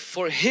 I live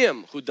for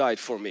Him who died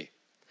for me.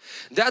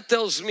 That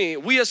tells me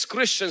we as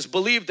Christians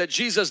believe that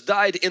Jesus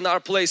died in our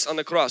place on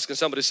the cross. Can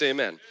somebody say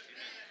amen?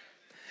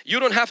 You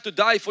don't have to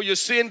die for your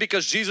sin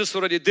because Jesus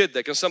already did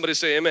that. Can somebody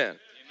say amen?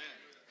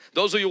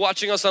 Those of you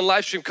watching us on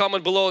live stream,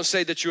 comment below and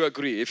say that you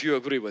agree, if you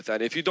agree with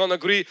that. If you don't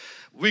agree,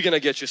 we're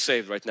gonna get you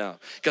saved right now.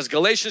 Because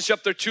Galatians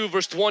chapter 2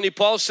 verse 20,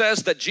 Paul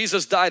says that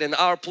Jesus died in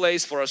our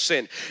place for our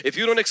sin. If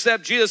you don't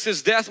accept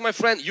Jesus' death, my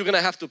friend, you're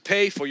gonna have to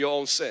pay for your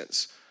own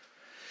sins.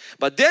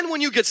 But then when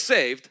you get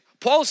saved,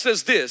 Paul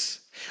says this: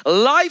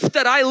 life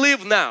that I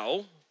live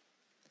now,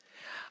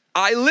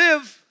 I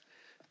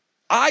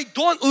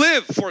don't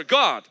live for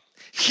God.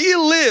 He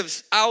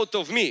lives out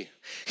of me.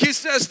 He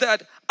says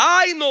that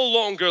I no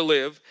longer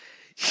live,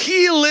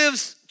 He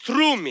lives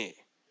through me.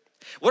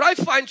 What I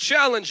find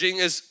challenging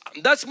is,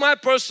 that's my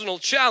personal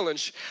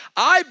challenge,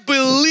 I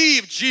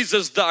believe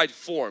Jesus died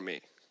for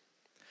me.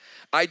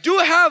 I do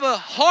have a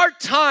hard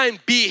time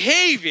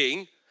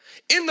behaving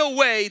in the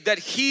way that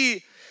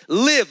He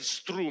lives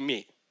through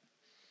me.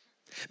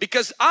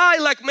 Because I,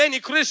 like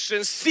many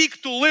Christians,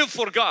 seek to live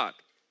for God,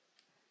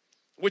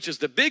 which is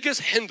the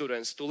biggest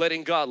hindrance to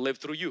letting God live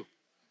through you.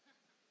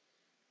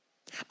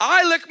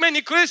 I, like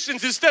many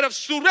Christians, instead of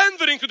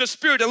surrendering to the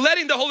Spirit and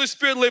letting the Holy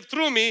Spirit live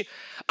through me,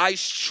 I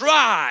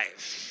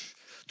strive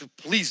to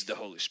please the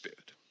Holy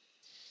Spirit.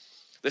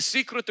 The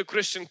secret to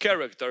Christian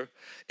character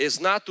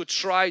is not to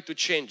try to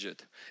change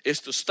it,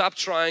 is to stop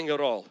trying at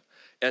all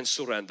and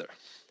surrender.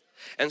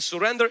 And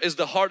surrender is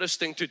the hardest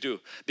thing to do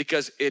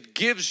because it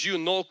gives you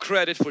no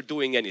credit for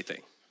doing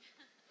anything.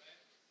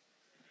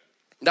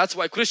 That's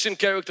why Christian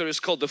character is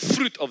called the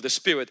fruit of the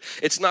Spirit.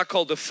 It's not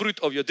called the fruit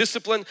of your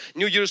discipline,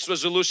 New Year's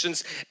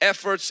resolutions,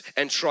 efforts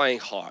and trying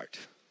hard.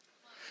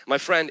 My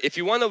friend, if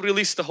you want to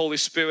release the Holy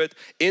Spirit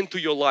into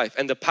your life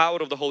and the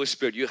power of the Holy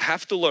Spirit, you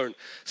have to learn,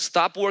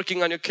 stop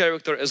working on your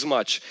character as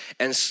much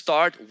and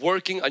start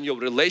working on your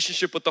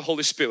relationship with the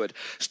Holy Spirit.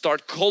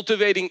 Start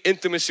cultivating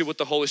intimacy with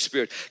the Holy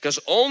Spirit, because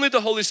only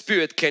the Holy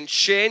Spirit can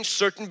change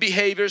certain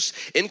behaviors,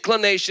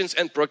 inclinations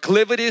and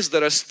proclivities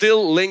that are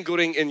still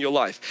lingering in your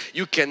life.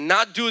 You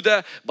cannot do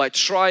that by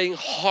trying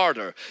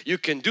harder. You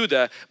can do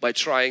that by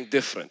trying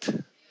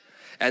different.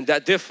 And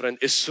that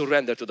different is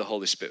surrender to the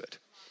Holy Spirit.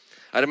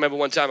 I remember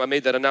one time I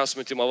made that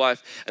announcement to my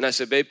wife and I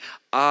said, babe,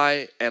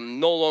 I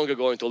am no longer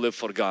going to live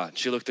for God.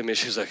 She looked at me,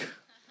 she's like,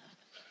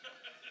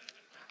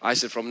 I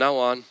said, from now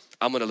on,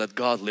 I'm going to let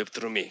God live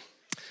through me.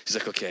 She's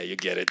like, okay, you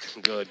get it.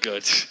 Good,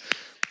 good.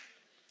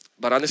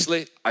 But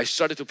honestly, I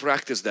started to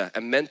practice that,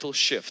 a mental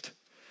shift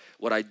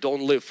where I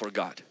don't live for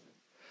God.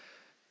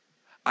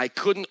 I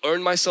couldn't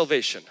earn my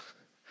salvation.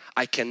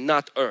 I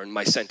cannot earn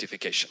my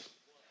sanctification.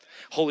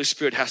 Holy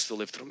Spirit has to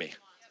live through me.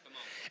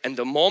 And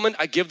the moment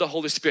I give the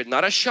Holy Spirit,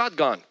 not a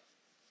shotgun,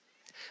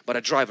 but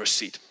a driver's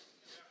seat.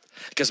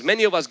 Because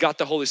many of us got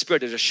the Holy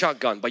Spirit as a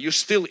shotgun, but you're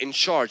still in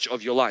charge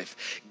of your life.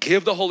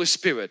 Give the Holy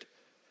Spirit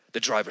the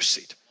driver's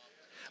seat.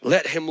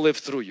 Let Him live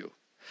through you.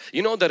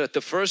 You know that at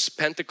the first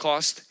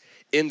Pentecost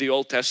in the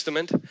Old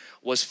Testament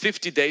was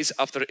 50 days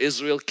after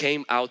Israel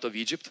came out of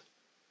Egypt.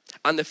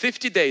 On the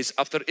 50 days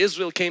after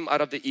Israel came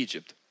out of the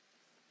Egypt,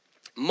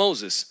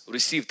 Moses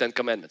received 10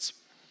 commandments.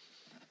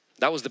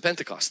 That was the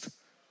Pentecost.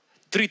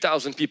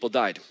 3,000 people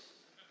died.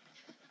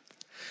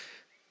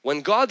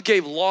 When God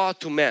gave law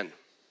to men,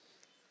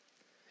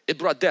 it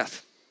brought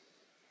death.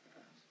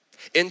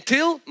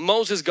 Until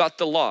Moses got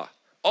the law,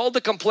 all the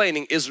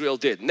complaining Israel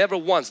did, never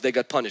once they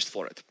got punished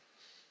for it.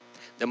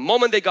 The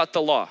moment they got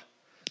the law,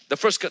 the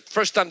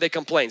first time they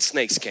complained,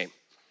 snakes came.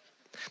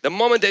 The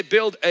moment they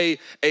built a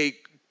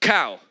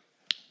cow,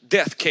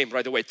 death came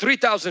right away.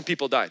 3,000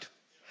 people died.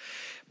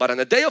 But on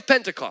the day of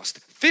Pentecost,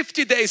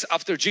 50 days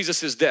after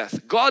Jesus'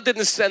 death, God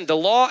didn't send the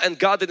law and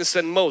God didn't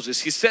send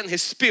Moses. He sent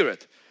His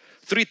Spirit.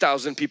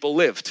 3,000 people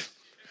lived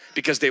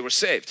because they were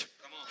saved.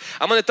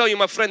 I'm going to tell you,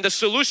 my friend, the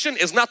solution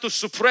is not to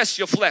suppress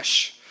your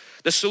flesh.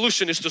 The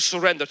solution is to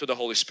surrender to the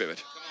Holy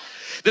Spirit.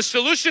 The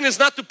solution is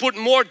not to put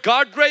more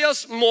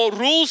guardrails, more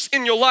rules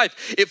in your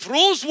life. If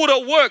rules would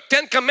have worked,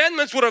 10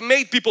 commandments would have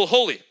made people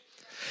holy.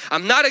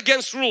 I'm not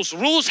against rules.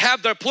 Rules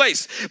have their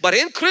place. But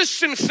in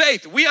Christian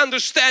faith, we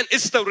understand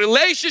it's the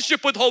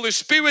relationship with Holy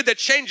Spirit that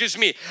changes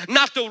me,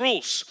 not the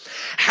rules.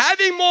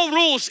 Having more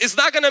rules is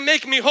not going to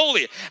make me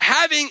holy.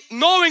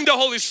 Knowing the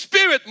Holy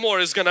Spirit more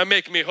is going to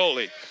make me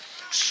holy.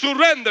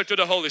 Surrender to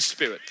the Holy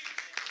Spirit.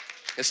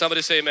 Can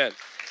somebody say amen?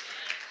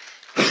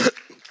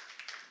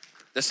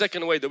 The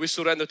second way that we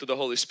surrender to the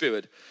Holy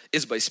Spirit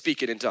is by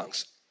speaking in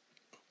tongues.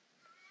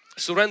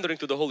 Surrendering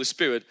to the Holy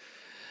Spirit,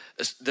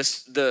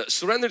 the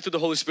surrender to the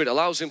Holy Spirit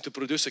allows Him to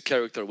produce a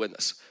character with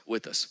us.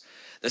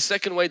 The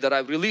second way that I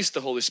release the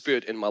Holy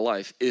Spirit in my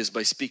life is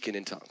by speaking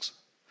in tongues.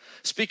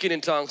 Speaking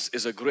in tongues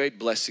is a great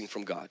blessing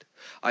from God.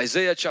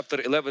 Isaiah chapter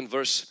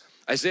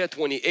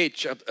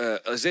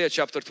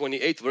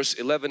 28 verse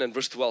 11 and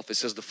verse 12, it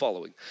says the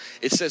following.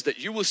 It says that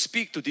you will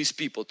speak to these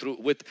people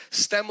with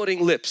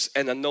stammering lips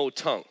and a no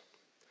tongue.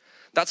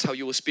 That's how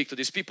you will speak to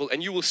these people,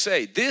 and you will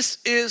say, this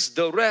is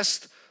the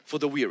rest for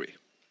the weary,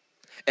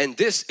 and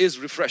this is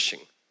refreshing,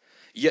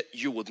 yet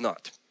you would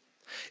not.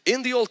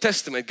 In the Old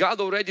Testament,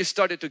 God already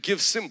started to give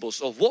symbols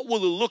of what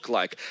will it look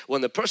like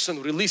when a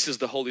person releases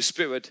the Holy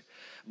Spirit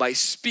by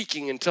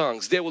speaking in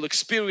tongues. They will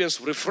experience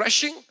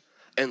refreshing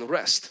and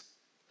rest.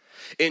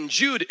 In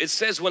Jude, it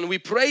says when we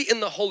pray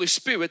in the Holy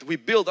Spirit, we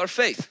build our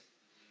faith.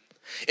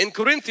 In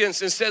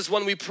Corinthians, it says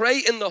when we pray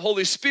in the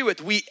Holy Spirit,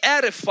 we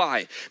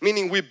edify,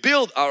 meaning we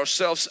build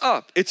ourselves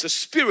up. It's a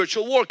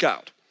spiritual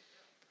workout.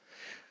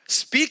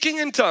 Speaking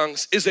in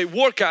tongues is a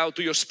workout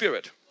to your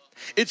spirit.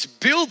 It's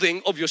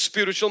building of your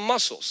spiritual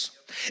muscles.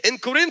 In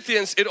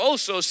Corinthians, it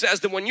also says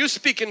that when you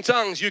speak in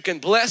tongues, you can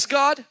bless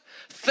God,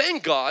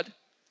 thank God,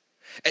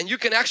 and you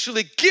can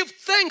actually give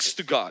thanks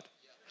to God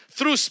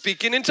through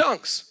speaking in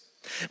tongues.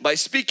 By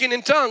speaking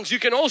in tongues, you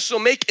can also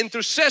make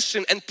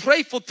intercession and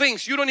pray for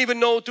things you don't even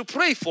know to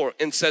pray for,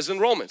 it says in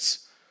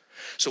Romans.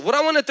 So what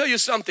I want to tell you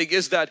something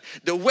is that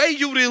the way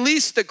you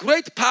release the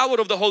great power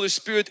of the Holy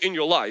Spirit in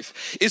your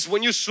life is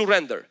when you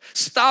surrender.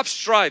 Stop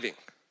striving.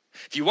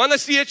 If you want to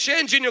see a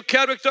change in your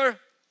character,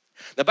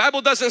 the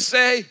Bible doesn't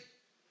say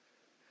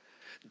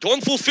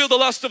don't fulfill the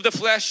lust of the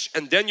flesh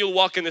and then you'll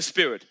walk in the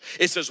Spirit.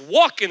 It says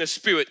walk in the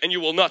Spirit and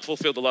you will not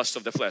fulfill the lust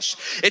of the flesh.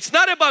 It's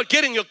not about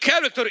getting your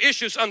character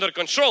issues under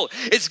control.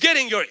 It's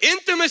getting your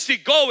intimacy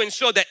going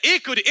so that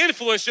it could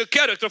influence your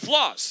character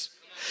flaws.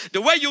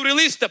 The way you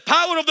release the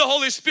power of the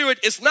Holy Spirit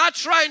is not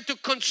trying to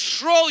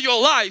control your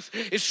life.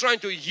 It's trying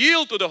to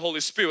yield to the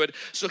Holy Spirit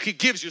so He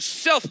gives you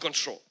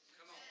self-control.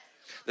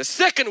 The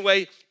second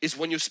way is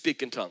when you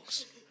speak in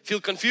tongues.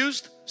 Feel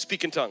confused?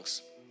 Speak in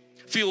tongues.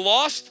 Feel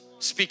lost?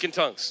 Speak in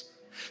tongues.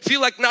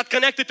 Feel like not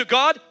connected to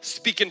God?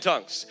 Speak in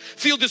tongues.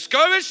 Feel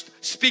discouraged?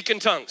 Speak in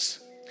tongues.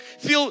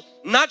 Feel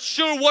not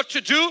sure what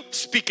to do?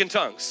 Speak in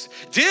tongues.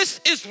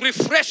 This is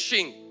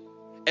refreshing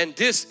And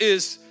this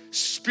is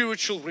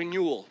spiritual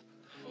renewal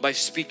by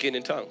speaking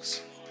in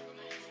tongues.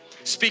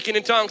 Speaking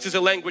in tongues is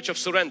a language of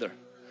surrender.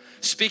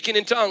 Speaking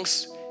in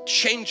tongues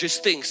changes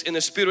things in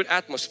the spirit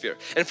atmosphere.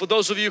 And for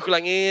those of you who are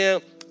like, yeah,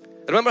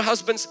 remember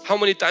husbands, how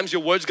many times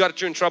your words got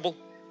you in trouble?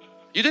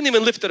 You didn't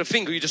even lift a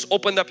finger, you just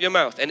opened up your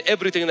mouth and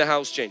everything in the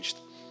house changed.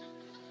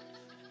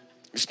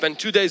 You spent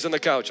 2 days on the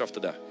couch after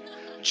that,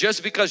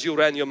 just because you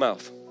ran your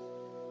mouth.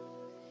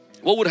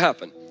 What would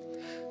happen?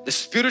 The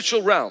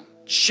spiritual realm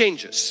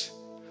changes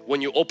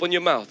when you open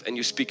your mouth and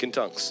you speak in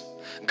tongues.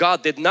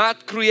 God did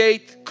not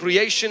create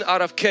creation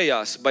out of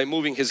chaos by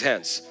moving His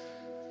hands.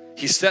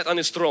 He sat on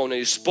His throne and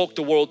He spoke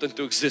the world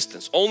into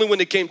existence. Only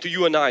when it came to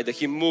you and I that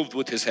He moved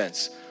with His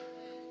hands.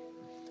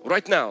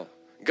 Right now,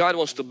 God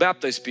wants to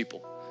baptize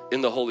people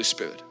in the Holy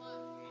Spirit.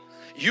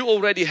 You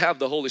already have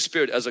the Holy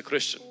Spirit as a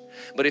Christian.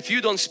 But if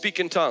you don't speak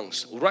in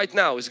tongues, right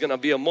now is going to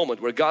be a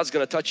moment where God's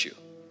going to touch you.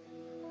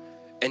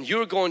 And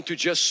you're going to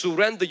just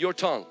surrender your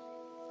tongue.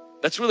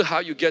 That's really how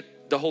you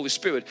get the Holy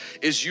Spirit,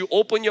 is you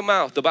open your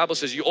mouth. The Bible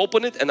says you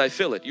open it and I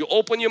fill it. You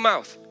open your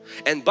mouth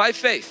and by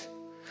faith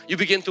you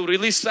begin to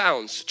release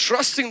sounds.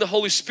 Trusting the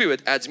Holy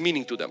Spirit adds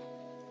meaning to them.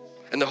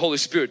 And the Holy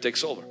Spirit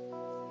takes over.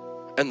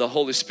 And the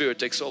Holy Spirit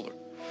takes over.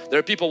 There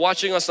are people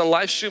watching us on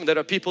live stream. There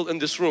are people in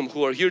this room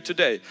who are here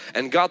today.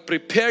 And God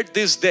prepared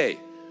this day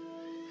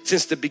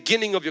since the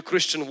beginning of your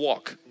Christian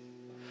walk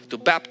to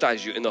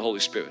baptize you in the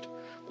Holy Spirit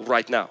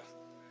right now.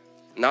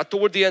 Not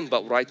toward the end,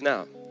 but right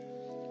now.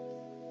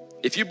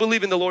 If you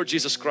believe in the Lord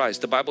Jesus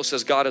Christ, the Bible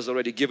says God has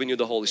already given you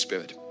the Holy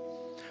Spirit.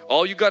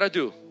 All you got to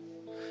do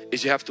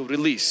is you have to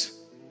release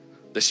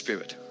the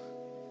Spirit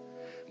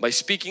by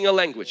speaking a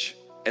language,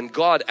 and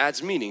God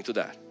adds meaning to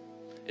that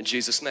in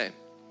Jesus' name.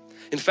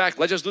 In fact,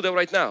 let's just do that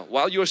right now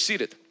while you're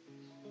seated.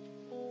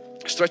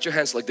 Stretch your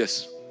hands like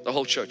this, the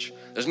whole church.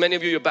 There's many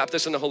of you, you're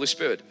baptized in the Holy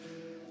Spirit.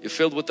 You're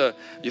filled with the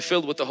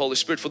Holy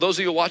Spirit. For those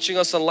of you watching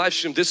us on live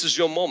stream, this is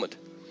your moment.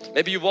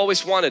 Maybe you've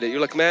always wanted it.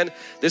 You're like, man,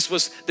 this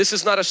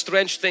is not a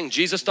strange thing.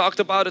 Jesus talked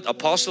about it.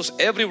 Apostles,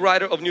 every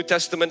writer of New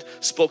Testament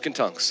spoke in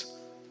tongues.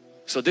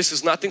 So this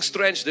is nothing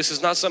strange. This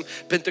is not some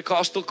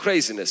Pentecostal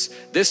craziness.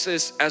 This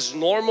is as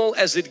normal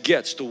as it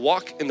gets to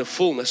walk in the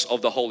fullness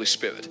of the Holy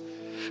Spirit.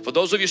 For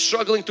those of you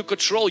struggling to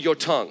control your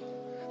tongue,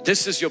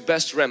 this is your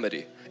best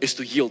remedy, is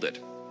to yield it.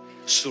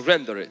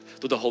 Surrender it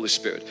to the Holy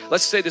Spirit.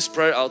 Let's say this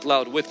prayer out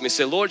loud with me.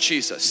 Say, Lord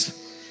Jesus,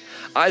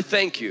 I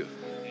thank you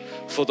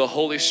for the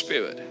Holy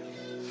Spirit.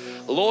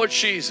 Lord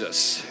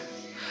Jesus,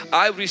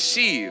 I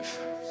receive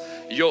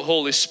your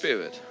Holy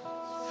Spirit.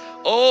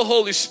 Oh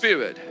Holy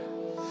Spirit,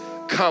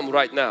 come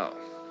right now.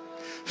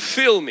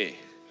 Fill me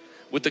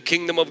with the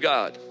kingdom of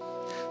God.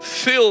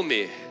 Fill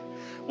me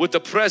with the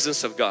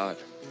presence of God.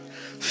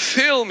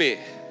 Fill me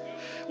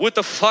with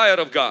the fire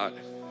of God.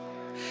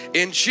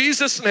 In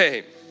Jesus'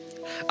 name,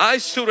 I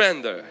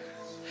surrender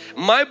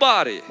my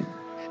body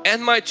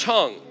and my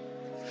tongue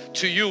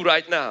to you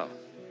right now.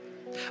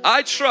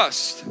 I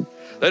trust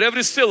that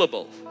every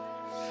syllable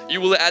you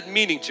will add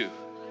meaning to,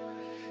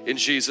 in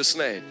Jesus'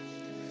 name.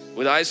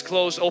 With eyes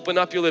closed, open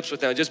up your lips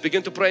right now. Just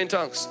begin to pray in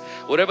tongues.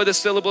 Whatever the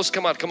syllables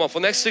come out, come on. For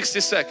the next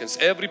 60 seconds,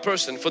 every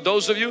person, for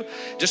those of you,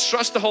 just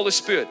trust the Holy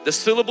Spirit. The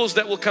syllables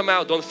that will come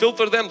out, don't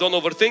filter them, don't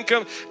overthink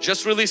them.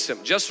 Just release them,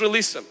 just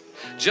release them.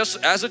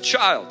 Just as a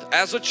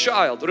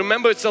child,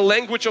 remember it's a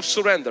language of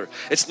surrender.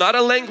 It's not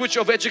a language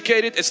of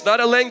educated, it's not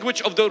a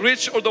language of the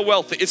rich or the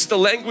wealthy. It's the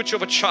language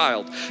of a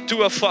child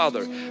to a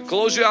father.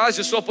 Close your eyes,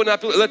 just open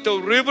up. Let the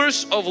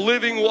rivers of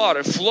living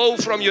water flow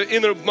from your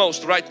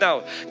innermost right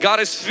now. God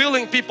is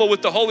filling people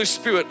with the Holy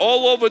Spirit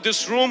all over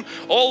this room,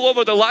 all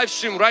over the live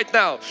stream right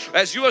now.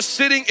 As you are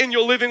sitting in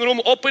your living room,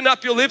 open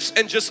up your lips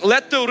and just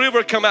let the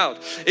river come out.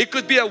 It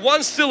could be a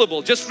one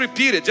syllable, just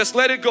repeat it, just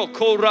let it go.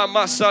 Come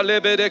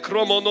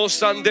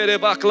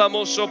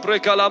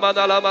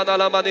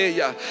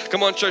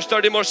on church,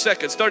 30 more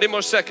seconds, 30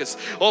 more seconds.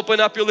 Open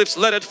up your lips,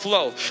 let it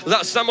flow.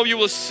 Some of you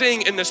will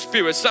sing in the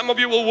Spirit. Some of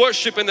you will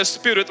worship in the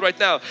Spirit right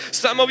now.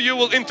 Some of you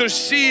will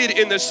intercede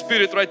in the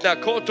Spirit right now.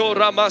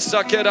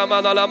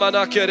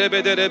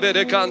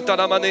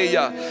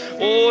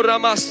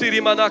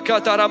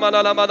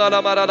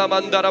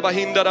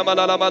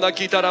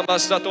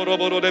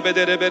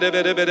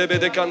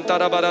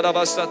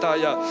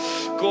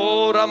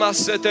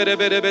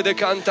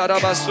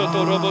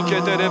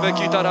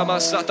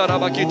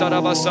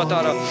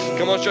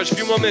 Come on church, a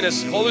few more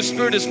minutes. Holy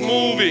Spirit is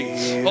moving.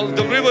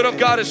 The river of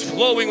God is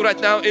flowing right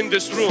now in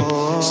this room.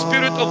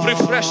 Spirit of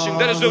refreshing.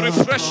 There is a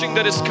refreshing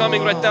that is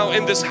coming right now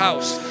in this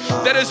house.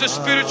 There is a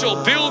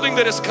spiritual building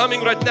that is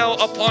coming right now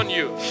upon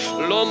you.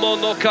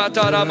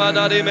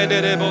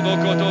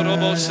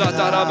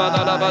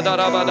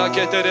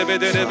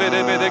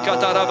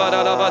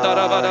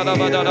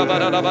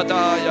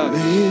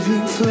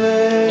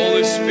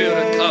 Holy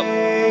Spirit, come.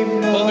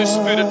 Holy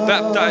Spirit,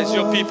 baptize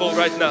your people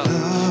right now.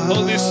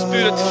 Holy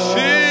Spirit,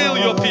 fill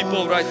your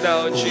people right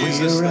now in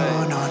Jesus'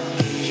 name.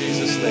 In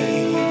Jesus'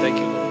 name. Thank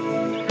you,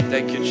 Lord.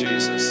 Thank you,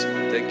 Jesus.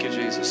 Thank you,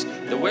 Jesus.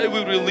 The way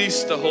we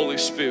release the Holy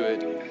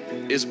Spirit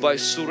is by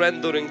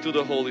surrendering to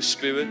the Holy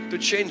Spirit to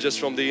change us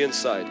from the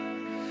inside.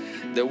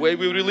 The way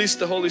we release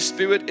the Holy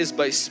Spirit is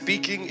by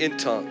speaking in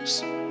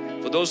tongues.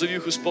 For those of you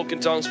who spoke in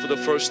tongues for the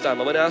first time,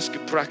 I'm going to ask you,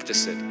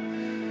 practice it.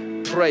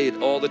 Pray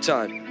it all the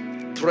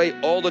time. Pray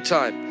all the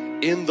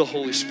time in the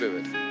Holy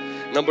Spirit.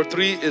 Number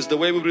 3 is the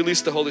way we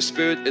release the Holy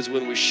Spirit is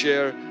when we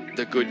share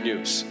the good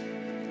news.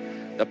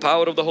 The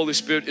power of the Holy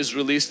Spirit is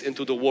released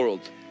into the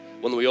world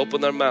when we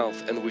open our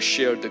mouth and we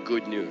share the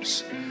good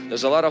news.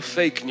 There's a lot of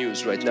fake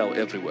news right now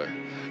everywhere.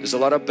 There's a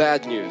lot of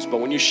bad news, but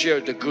when you share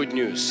the good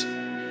news,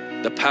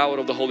 the power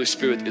of the Holy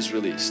Spirit is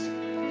released.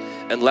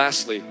 And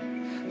lastly,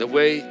 the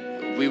way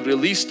we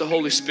release the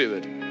Holy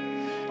Spirit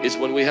is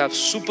when we have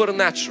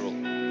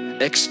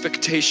supernatural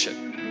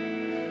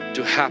expectation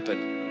to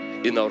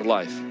happen in our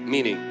life.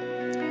 Meaning,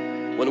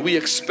 when we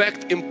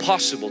expect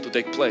impossible to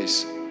take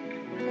place,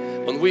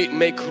 when we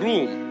make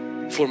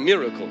room for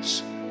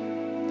miracles.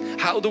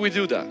 How do we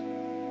do that?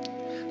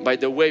 By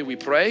the way we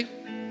pray,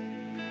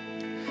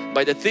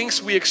 by the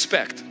things we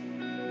expect,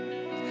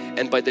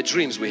 and by the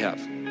dreams we have.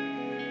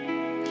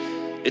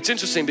 It's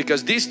interesting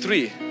because these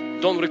 3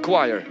 don't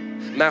require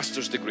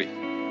master's degree.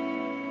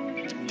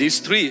 These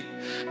 3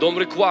 don't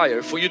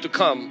require for you to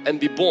come and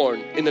be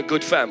born in a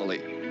good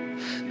family.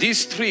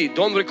 These 3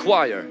 don't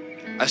require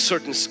a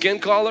certain skin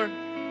color,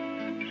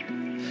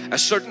 a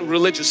certain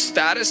religious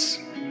status,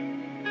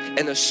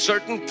 and a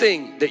certain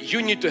thing that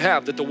you need to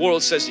have that the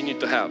world says you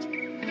need to have.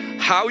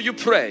 How you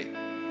pray,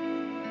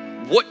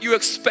 what you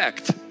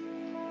expect,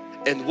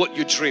 and what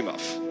you dream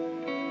of.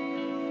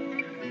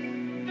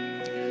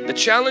 The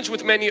challenge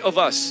with many of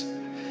us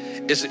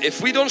is if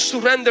we don't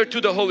surrender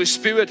to the Holy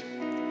Spirit,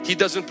 He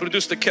doesn't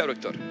produce the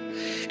character.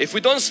 If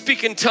we don't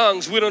speak in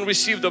tongues, we don't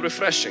receive the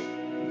refreshing.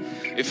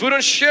 If we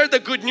don't share the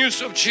good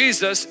news of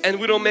Jesus and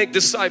we don't make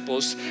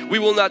disciples, we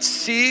will not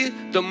see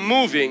the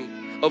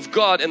moving of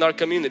God in our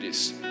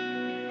communities.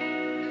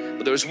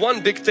 But there's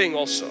one big thing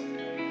also.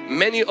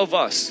 Many of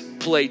us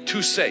play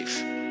too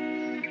safe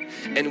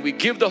and we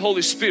give the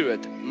Holy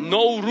Spirit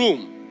no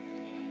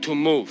room to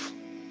move.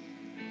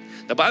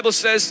 The Bible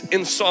says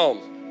in Psalm,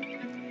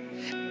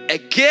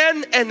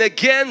 again and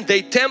again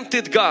they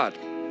tempted God.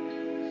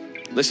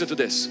 Listen to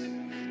this.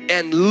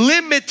 And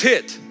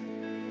limited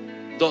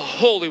the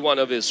Holy One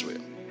of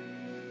Israel.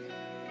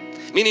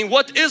 Meaning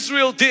what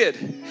Israel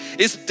did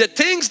is the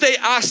things they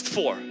asked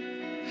for,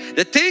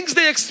 the things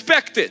they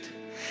expected,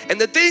 and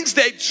the things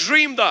they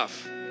dreamed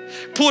of,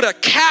 put a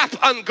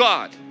cap on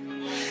God.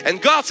 And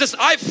God says,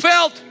 I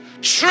felt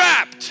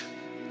trapped.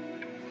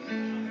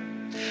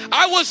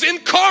 I was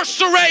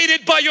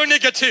incarcerated by your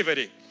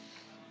negativity.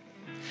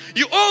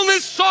 You only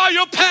saw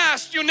your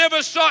past, you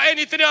never saw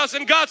anything else.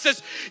 And God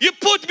says, you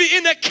put me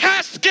in a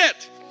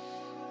casket.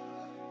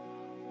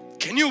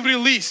 Can you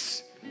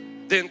release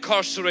the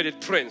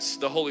incarcerated prince,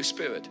 the Holy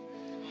Spirit?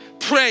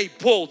 Pray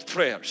bold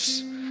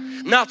prayers,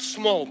 not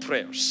small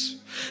prayers.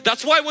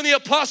 That's why when the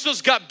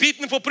apostles got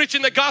beaten for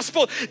preaching the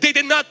gospel, they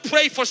did not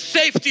pray for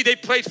safety, they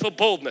prayed for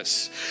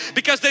boldness.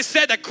 Because they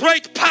said a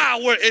great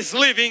power is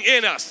living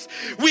in us.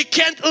 We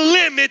can't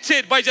limit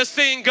it by just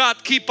saying,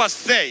 God, keep us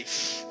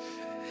safe.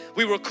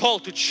 We were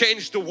called to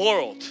change the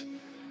world,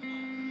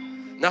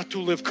 not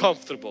to live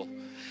comfortable.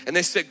 And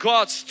they said,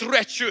 God,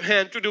 stretch your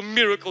hand to do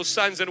miracles,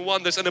 signs and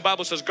wonders. And the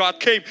Bible says God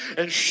came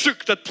and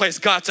shook that place.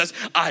 God says,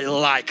 I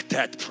like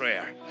that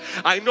prayer.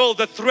 I know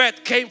the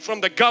threat came from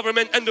the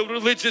government and the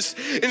religious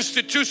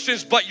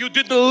institutions, but you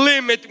didn't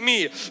limit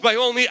me by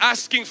only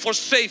asking for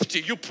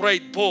safety. You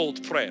prayed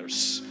bold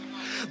prayers.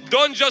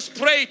 Don't just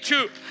pray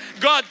to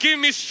God, give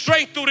me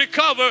strength to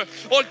recover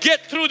or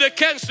get through the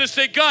cancer.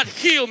 Say, God,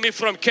 heal me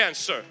from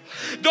cancer.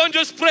 Don't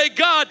just pray,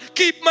 God,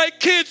 keep my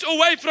kids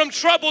away from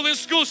trouble in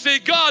school. Say,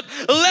 God,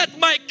 let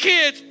my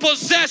kids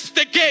possess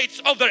the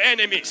gates of their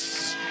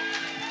enemies.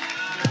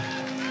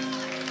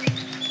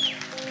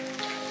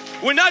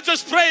 We're not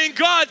just praying,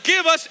 God,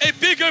 give us a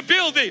bigger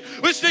building.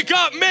 We say,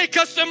 God, make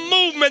us a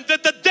movement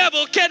that the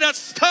devil cannot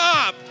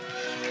stop.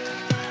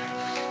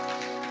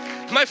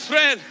 My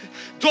friend,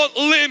 don't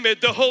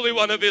limit the Holy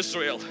One of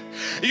Israel.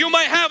 You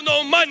might have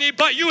no money,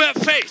 but you have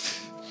faith.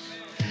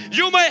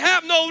 You might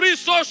have no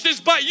resources,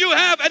 but you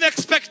have an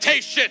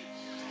expectation.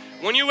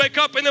 When you wake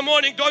up in the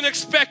morning, don't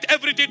expect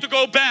everything to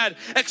go bad.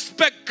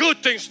 Expect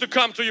good things to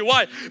come to you.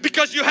 Why?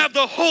 Because you have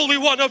the Holy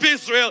One of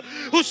Israel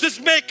who says,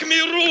 make me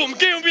room,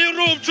 give me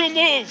room to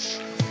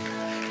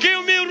move.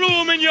 Give me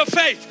room in your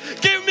faith.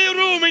 Give me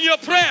room in your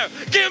prayer.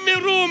 Give me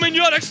room in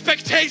your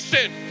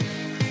expectation.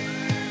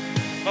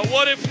 But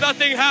what if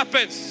nothing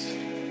happens?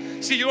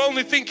 See, you're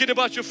only thinking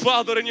about your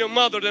father and your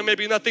mother, then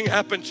maybe nothing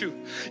happened to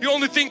you. You're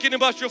only thinking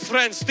about your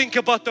friends. Think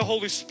about the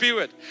Holy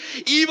Spirit.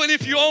 Even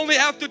if you only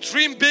have to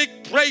dream big,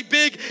 pray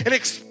big and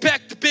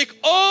expect big,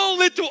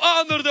 only to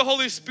honor the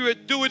Holy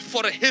Spirit, do it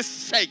for His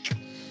sake.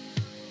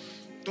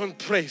 Don't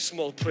pray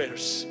small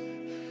prayers.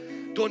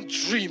 Don't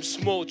dream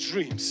small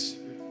dreams.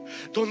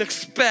 Don't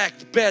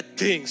expect bad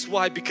things.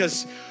 Why?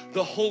 Because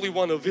the Holy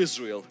One of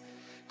Israel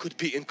could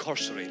be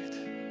incarcerated,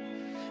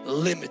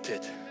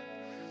 limited.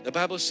 The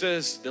Bible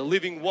says the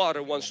living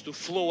water wants to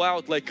flow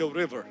out like a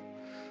river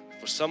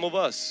For some of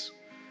us,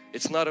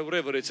 it's not a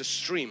river, it's a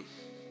stream.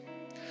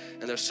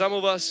 And there's some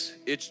of us,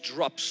 it's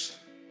drops.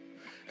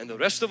 And the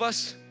rest of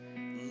us,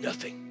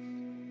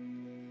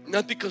 nothing.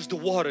 Not because the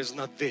water is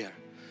not there.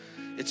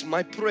 It's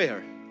my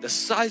prayer, the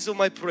size of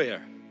my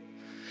prayer.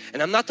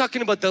 And I'm not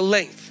talking about the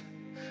length,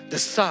 the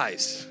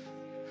size.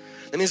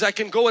 That means I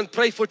can go and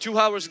pray for 2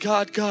 hours.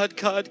 God,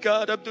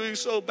 I'm doing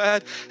so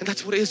bad. And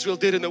that's what Israel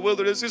did in the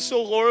wilderness. It's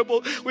so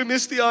horrible. We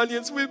missed the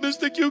onions. We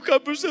missed the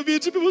cucumbers of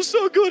Egypt. It was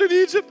so good in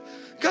Egypt.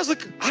 God's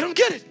like, I don't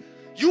get it.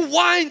 You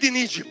whined in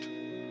Egypt.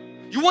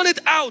 You want it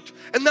out.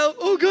 And now,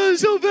 oh God,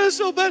 so bad,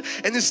 so bad.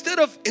 And instead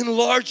of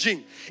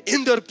enlarging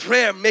in their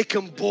prayer, make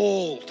them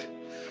bold.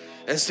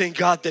 And saying,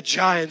 God, the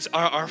giants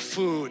are our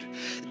food.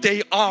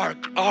 They are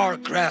our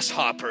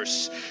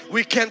grasshoppers.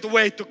 We can't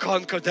wait to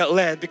conquer that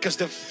land because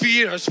the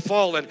fear has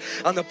fallen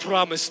on the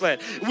promised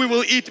land. We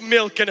will eat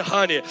milk and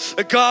honey.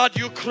 God,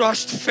 you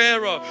crushed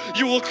Pharaoh.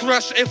 You will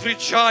crush every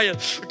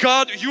giant.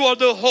 God, you are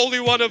the Holy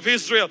One of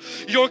Israel.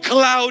 Your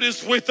cloud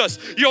is with us.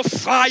 Your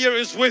fire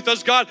is with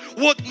us, God.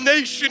 What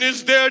nation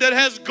is there that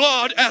has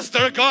God as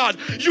their God?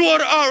 You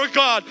are our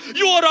God.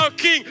 You are our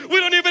King. We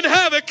don't even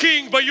have a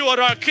king, but you are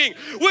our King.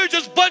 We're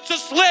just a bunch of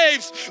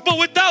slaves, but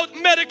without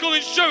medical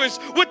insurance,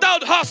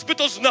 without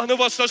hospitals, none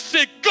of us are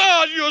sick.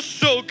 God, you're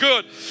so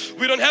good.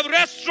 We don't have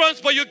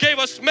restaurants, but you gave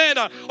us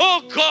manna.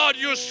 Oh God,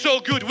 you're so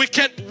good. We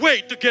can't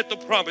wait to get the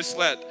promised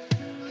land.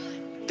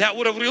 That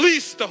would have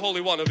released the Holy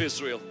One of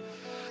Israel.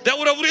 That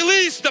would have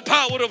released the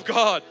power of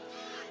God.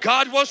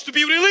 God wants to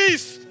be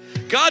released.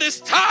 God is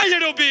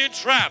tired of being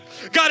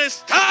trapped. God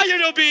is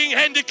tired of being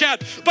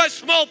handicapped by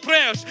small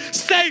prayers,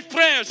 safe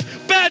prayers,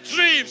 bad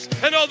dreams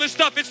and all this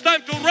stuff. It's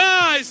time to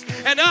rise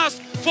and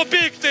ask for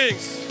big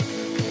things.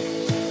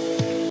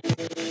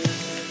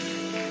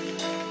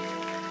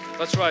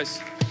 Let's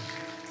rise.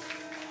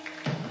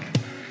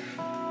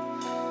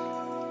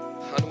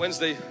 On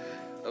Wednesday,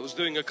 I was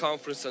doing a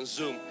conference on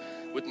Zoom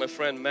with my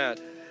friend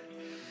Matt.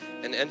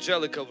 And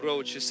Angelica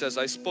wrote, she says,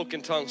 I spoke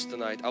in tongues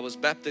tonight. I was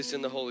baptized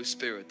in the Holy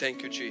Spirit.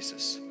 Thank you,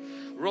 Jesus.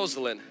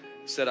 Rosalind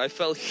said, I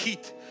felt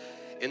heat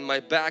in my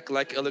back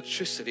like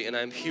electricity and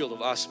I'm healed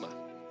of asthma.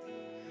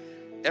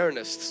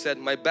 Ernest said,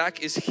 my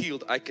back is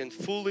healed. I can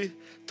fully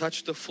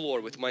touch the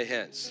floor with my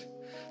hands.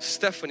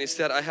 Stephanie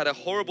said, I had a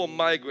horrible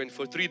migraine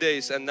for 3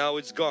 days and now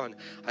it's gone.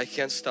 I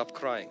can't stop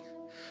crying.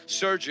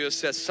 Sergio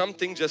said,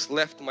 something just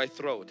left my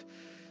throat.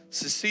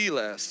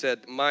 Cecilia said,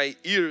 my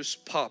ears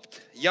popped.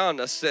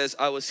 Yana says,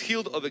 I was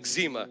healed of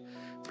eczema.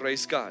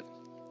 Praise God.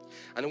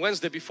 On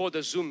Wednesday before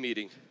the Zoom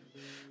meeting,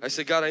 I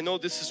said, God, I know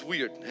this is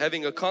weird,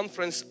 having a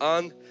conference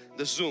on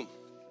the Zoom.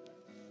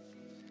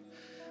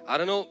 I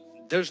don't know,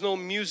 there's no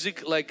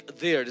music like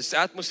there. This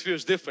atmosphere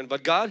is different.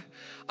 But God,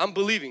 I'm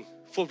believing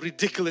for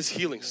ridiculous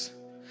healings.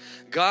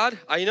 God,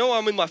 I know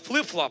I'm in my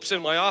flip-flops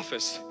in my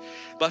office,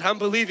 but I'm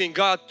believing,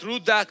 God, through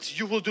that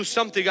you will do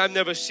something I've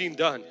never seen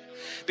done.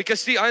 Because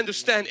see, I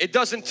understand it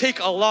doesn't take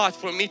a lot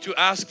for me to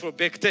ask for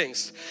big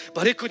things,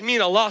 but it could mean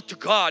a lot to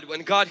God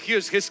when God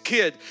hears His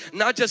kid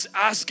not just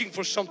asking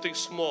for something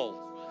small,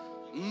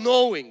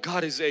 knowing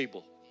God is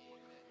able.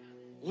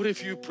 What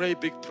if you pray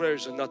big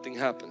prayers and nothing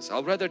happens?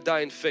 I'd rather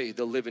die in faith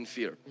than live in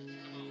fear.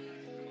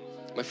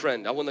 My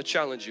friend, I want to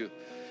challenge you.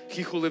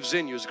 He who lives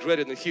in you is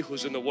greater than he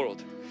who's in the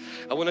world.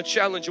 I want to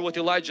challenge you what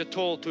Elijah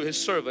told to his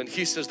servant.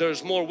 He says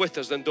there's more with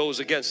us than those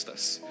against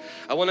us.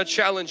 I want to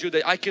challenge you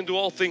that I can do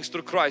all things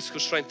through Christ who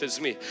strengthens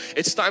me.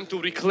 It's time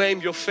to reclaim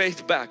your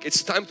faith back.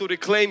 It's time to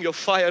reclaim your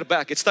fire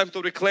back. It's time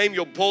to reclaim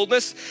your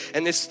boldness,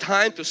 and it's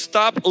time to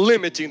stop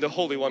limiting the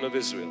Holy One of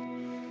Israel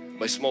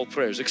by small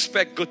prayers.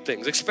 Expect good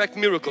things. Expect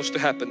miracles to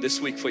happen this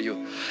week for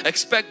you.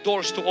 Expect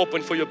doors to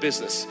open for your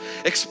business.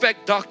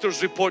 Expect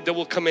doctor's report that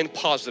will come in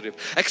positive.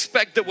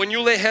 Expect that when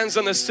you lay hands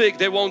on the sick,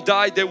 they won't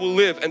die, they will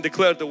live and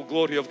declare the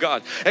glory of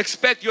God.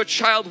 Expect your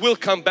child will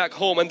come back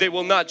home and they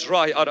will not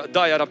die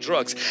out of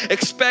drugs.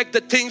 Expect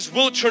that things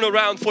will turn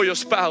around for your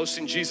spouse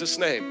in Jesus'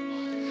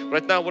 name.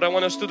 Right now what I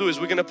want us to do is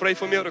we're going to pray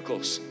for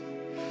miracles,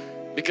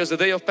 because the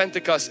day of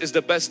Pentecost is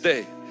the best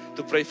day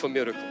to pray for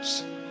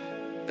miracles.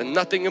 And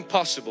nothing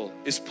impossible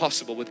is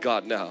possible with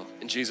God now,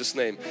 in Jesus'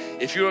 name.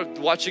 If you're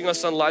watching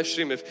us on live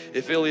stream,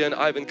 if Ilya and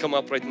Ivan come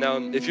up right now,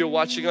 and if you're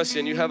watching us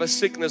and you have a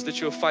sickness that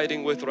you're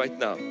fighting with right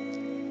now,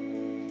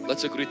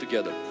 let's agree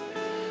together.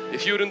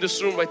 If you're in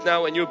this room right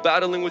now and you're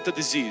battling with a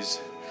disease,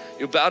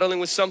 you're battling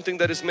with something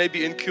that is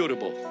maybe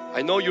incurable,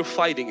 I know you're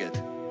fighting it.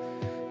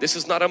 This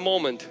is not a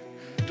moment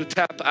to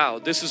tap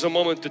out. This is a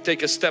moment to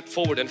take a step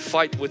forward and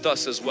fight with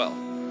us as well.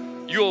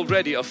 You're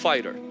already a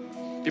fighter.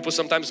 People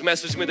sometimes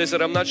message me, they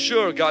said, I'm not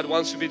sure God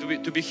wants me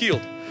to be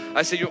healed.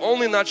 I say, you're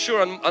only not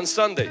sure on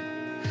Sunday.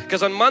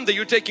 Because on Monday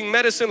you're taking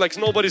medicine like it's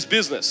nobody's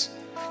business.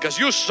 Because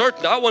you're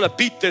certain, I want to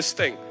beat this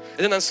thing. And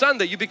then on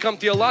Sunday you become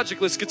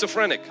theologically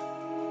schizophrenic.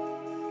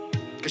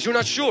 Because you're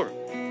not sure.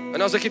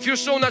 And I was like, if you're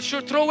so not sure,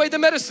 throw away the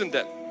medicine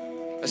then.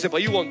 I said,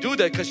 but you won't do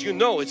that because you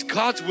know it's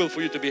God's will for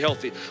you to be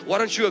healthy. Why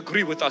don't you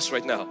agree with us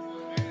right now?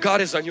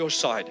 God is on your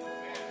side.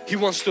 He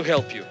wants to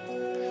help you.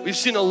 We've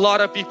seen a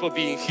lot of people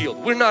being healed.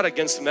 We're not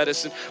against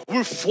medicine.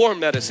 We're for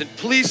medicine.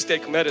 Please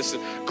take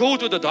medicine. Go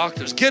to the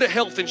doctors. Get a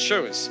health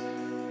insurance.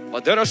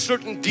 But there are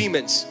certain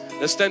demons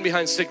that stand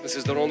behind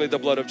sicknesses that only the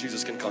blood of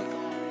Jesus can conquer.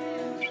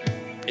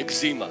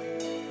 Eczema,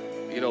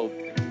 you know,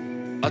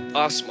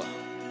 asthma,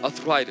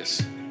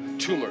 arthritis,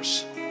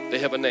 tumors. They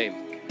have a name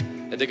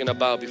and they're going to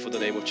bow before the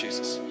name of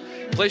Jesus.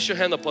 Place your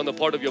hand upon the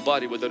part of your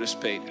body where there is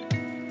pain.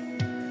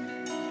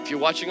 If you're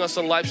watching us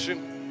on live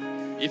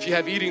stream, if you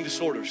have eating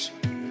disorders,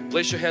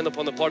 place your hand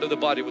upon the part of the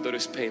body where there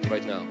is pain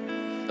right now.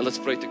 And let's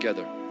pray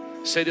together.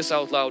 Say this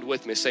out loud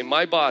with me. Say,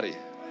 my body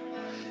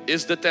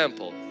is the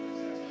temple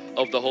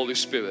of the Holy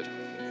Spirit.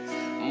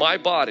 My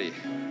body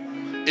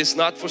is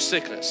not for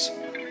sickness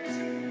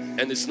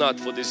and it's not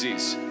for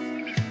disease.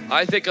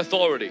 I take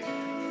authority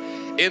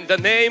in the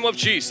name of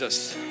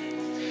Jesus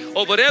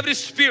over every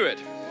spirit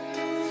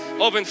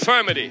of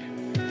infirmity,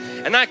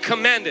 and I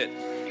command it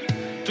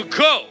to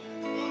go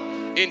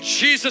in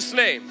Jesus'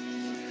 name.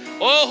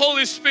 Oh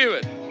Holy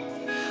Spirit,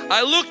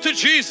 I look to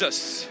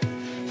Jesus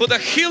for the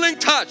healing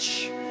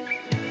touch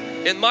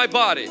in my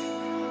body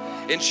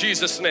in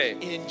Jesus'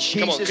 name. In Jesus'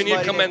 Come on, can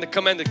you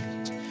command it?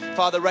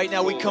 Father, right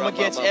now we come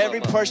against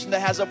every person that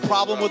has a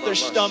problem with their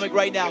stomach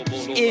right now.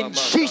 In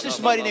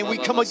Jesus' mighty name, we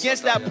come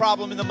against that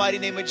problem in the mighty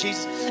name of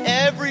Jesus.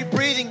 Every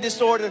breathing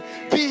disorder,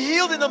 be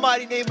healed in the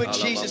mighty name of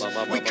Jesus.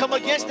 We come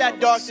against that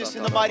darkness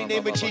in the mighty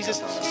name of Jesus.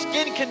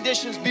 Skin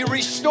conditions, be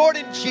restored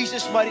in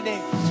Jesus' mighty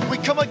name. We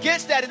come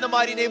against that in the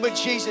mighty name of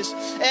Jesus.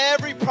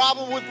 Every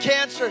problem with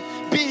cancer,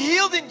 be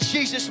healed in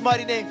Jesus'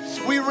 mighty name.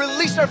 We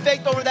release our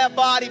faith over that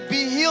body,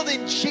 be healed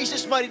in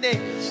Jesus' mighty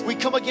name. We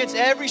come against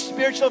every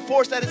spiritual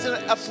force that is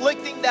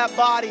afflicting that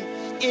body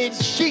in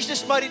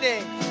Jesus' mighty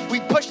name. We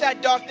push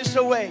that darkness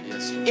away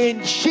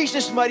in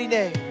Jesus' mighty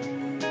name.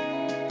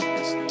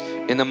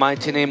 In the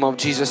mighty name of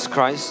Jesus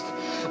Christ,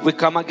 we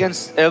come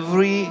against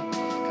every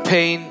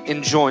pain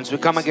in joints. We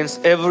come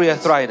against every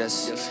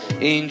arthritis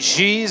in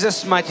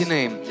Jesus' mighty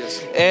name.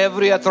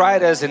 Every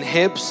arthritis in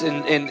hips,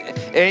 in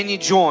any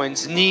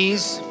joints,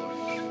 knees,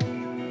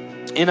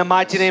 in the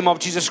mighty name of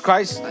Jesus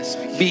Christ,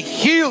 be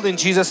healed in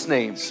Jesus'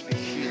 name.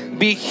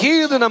 Be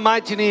healed in the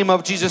mighty name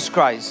of Jesus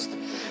Christ.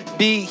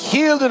 Be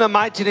healed in the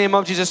mighty name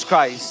of Jesus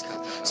Christ.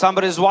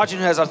 Somebody is watching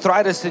who has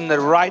arthritis in the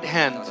right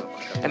hand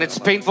and it's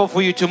painful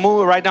for you to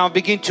move right now.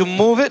 Begin to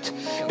move it.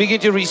 Begin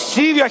to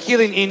receive your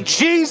healing in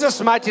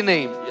Jesus' mighty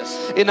name.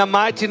 In the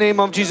mighty name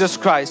of Jesus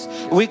Christ.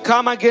 We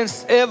come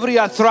against every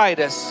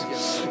arthritis.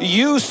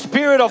 You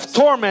spirit of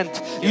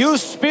torment, you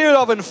spirit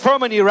of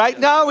infirmity, right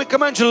now we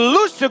command you to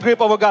lose your grip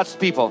over God's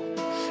people.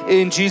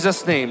 In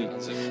Jesus' name.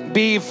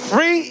 Be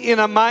free in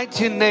the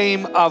mighty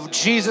name of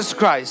Jesus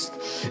Christ.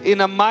 In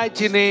the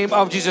mighty name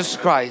of Jesus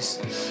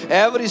Christ.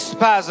 Every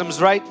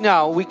spasms right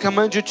now, we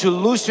command you to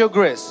lose your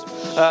grip.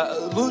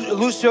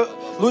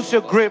 Lose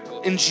your grip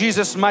in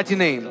Jesus' mighty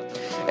name.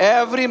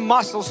 Every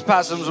muscle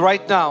spasms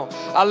right now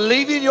are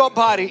leaving your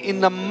body in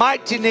the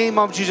mighty name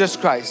of Jesus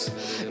Christ.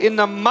 In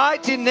the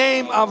mighty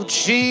name of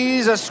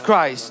Jesus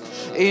Christ.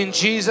 In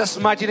Jesus'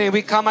 mighty name,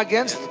 we come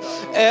against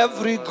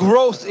every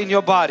growth in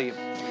your body.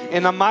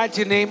 In the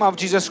mighty name of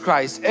Jesus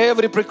Christ,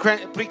 every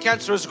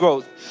precancerous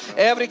growth,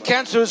 every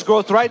cancerous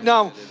growth right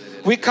now,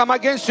 we come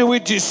against you, we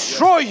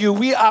destroy you,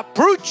 we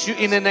uproot you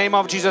in the name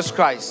of Jesus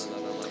Christ.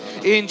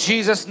 In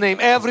Jesus' name,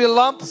 every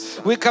lump,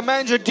 we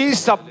command you to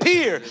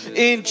disappear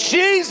in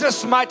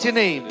Jesus' mighty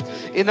name.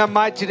 In the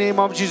mighty name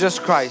of Jesus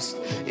Christ.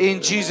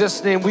 In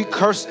Jesus' name, we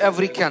curse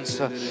every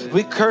cancer.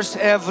 We curse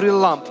every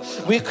lump.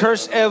 We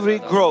curse every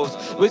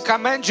growth. We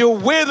command you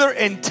wither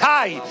and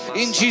die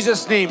in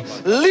Jesus' name.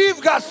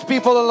 Leave God's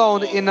people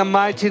alone in the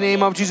mighty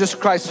name of Jesus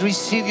Christ.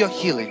 Receive your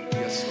healing.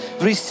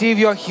 Receive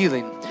your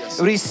healing.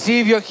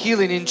 Receive your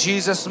healing in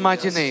Jesus'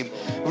 mighty name.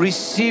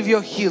 Receive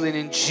your healing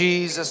in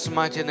Jesus'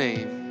 mighty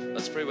name.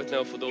 Let's pray right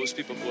now for those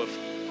people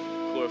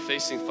who are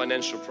facing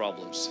financial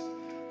problems.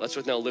 Let's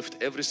right now lift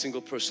every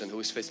single person who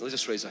is facing. Let's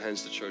just raise our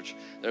hands to church.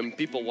 There are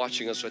people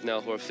watching us right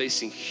now who are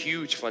facing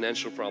huge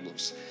financial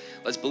problems.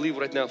 Let's believe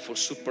right now for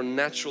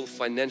supernatural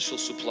financial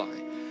supply,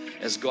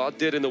 as God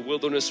did in the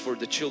wilderness for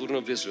the children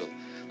of Israel.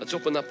 Let's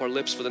open up our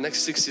lips for the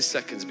next 60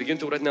 seconds. Begin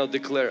to right now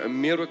declare a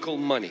miracle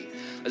money.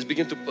 Let's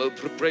begin to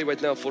pray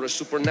right now for a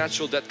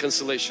supernatural debt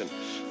cancellation,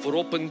 for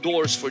open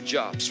doors for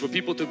jobs, for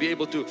people to be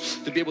able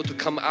to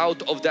come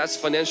out of that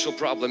financial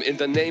problem in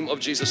the name of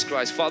Jesus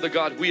Christ. Father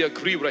God, we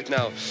agree right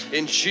now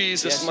in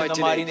Jesus' in the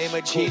mighty name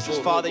of Jesus.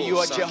 Father, you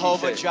are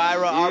Jehovah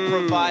Jireh, our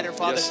provider.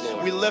 Father,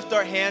 we lift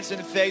our hands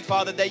in faith,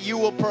 Father, that you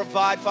will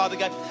provide, Father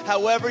God,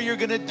 however you're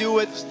going to do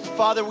it.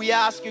 Father, we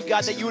ask you,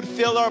 God, that you would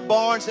fill our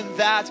barns and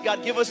vats.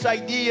 God, give us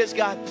ideas,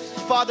 God.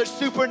 Father,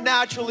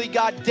 supernaturally,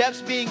 God,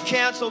 debts being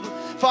canceled.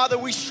 Father,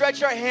 we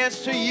stretch our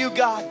hands to you,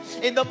 God,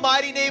 in the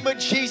mighty name of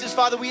Jesus.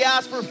 Father, we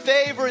ask for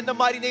favor in the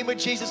mighty name of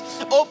Jesus.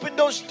 Open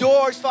those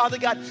doors, Father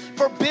God,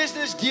 for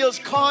business deals,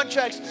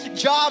 contracts,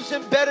 jobs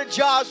and better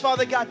jobs,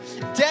 Father God.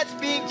 Debts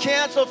being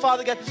canceled,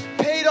 Father God,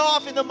 paid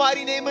off in the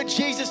mighty name of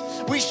Jesus.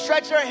 We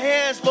stretch our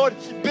hands, Lord,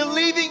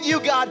 believing you,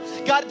 God.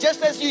 God,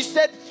 just as you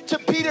said to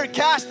Peter,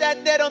 cast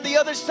that net on the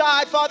other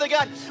side, Father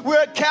God.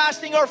 We're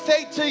casting our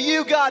faith to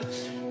you, God.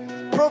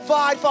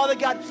 Provide, Father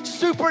God,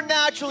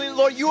 supernaturally,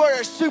 Lord. You are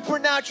a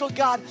supernatural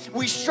God.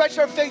 We stretch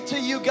our faith to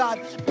you,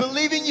 God,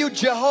 believing you,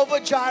 Jehovah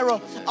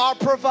Jireh, our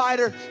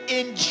provider,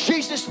 in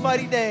Jesus'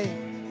 mighty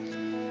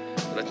name.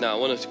 Right now, I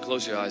want you to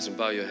close your eyes and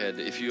bow your head.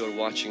 If you are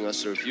watching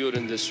us or if you're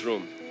in this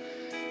room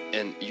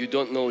and you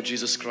don't know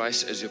Jesus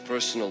Christ as your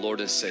personal Lord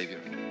and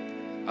Savior,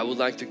 I would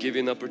like to give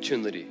you an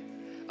opportunity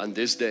on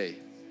this day.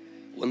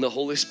 When the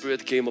Holy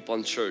Spirit came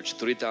upon church,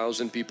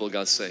 3,000 people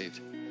got saved.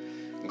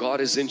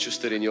 God is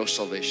interested in your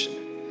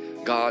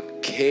salvation.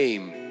 God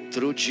came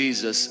through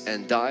Jesus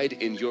and died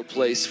in your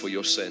place for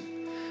your sin.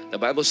 The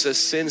Bible says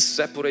sin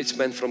separates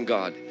men from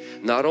God.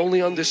 Not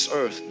only on this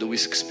earth do we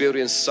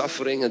experience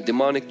suffering and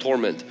demonic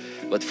torment,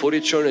 but for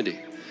eternity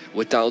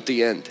without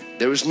the end.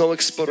 There is no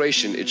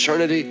expiration.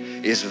 Eternity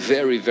is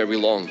very, very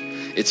long.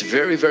 It's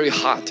very, very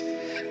hot,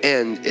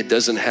 and it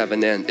doesn't have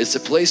an end. It's a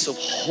place of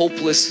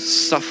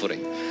hopeless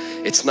suffering.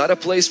 It's not a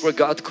place where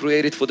God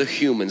created for the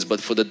humans,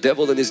 but for the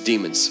devil and his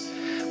demons.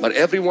 But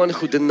everyone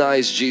who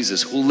denies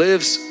Jesus, who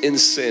lives in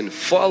sin,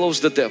 follows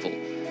the devil.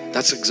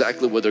 That's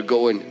exactly what they're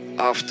going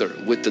after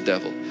with the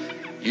devil.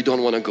 You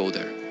don't want to go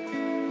there.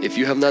 If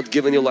you have not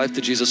given your life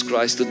to Jesus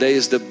Christ, today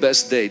is the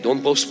best day.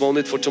 Don't postpone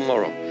it for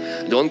tomorrow.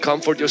 Don't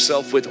comfort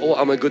yourself with, oh,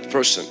 I'm a good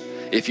person.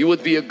 If you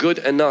would be a good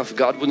enough,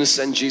 God wouldn't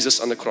send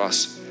Jesus on the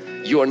cross.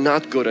 You are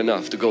not good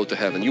enough to go to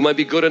heaven. You might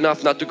be good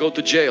enough not to go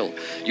to jail.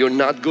 You're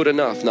not good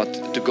enough not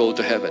to go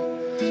to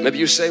heaven. Maybe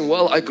you're saying,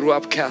 well, I grew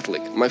up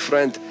Catholic. My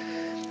friend,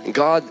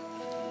 God,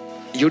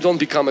 you don't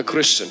become a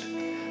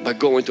Christian by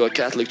going to a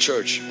Catholic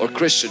church or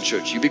Christian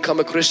church. You become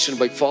a Christian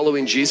by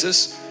following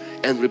Jesus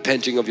and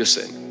repenting of your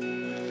sin.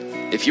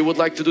 If you would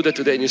like to do that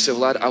today and you say,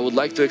 Vlad, I would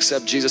like to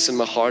accept Jesus in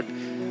my heart.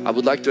 I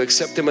would like to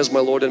accept Him as my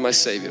Lord and my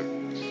Savior.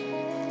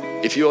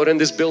 If you are in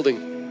this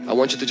building, I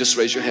want you to just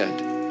raise your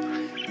hand.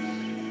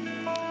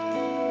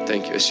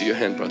 Thank you. I see your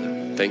hand,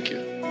 brother. Thank you.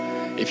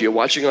 If you're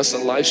watching us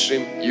on live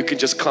stream, you can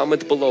just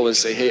comment below and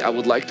say, hey, I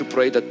would like to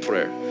pray that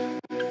prayer.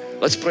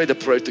 Let's pray the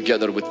prayer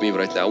together with me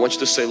right now. I want you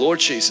to say, Lord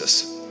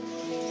Jesus,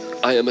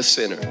 I am a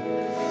sinner.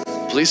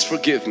 Please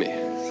forgive me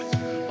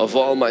of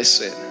all my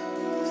sin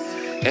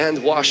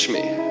and wash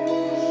me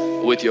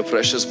with your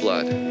precious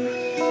blood.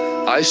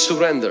 I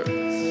surrender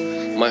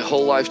my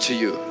whole life to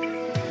you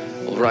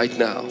right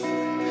now.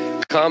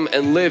 Come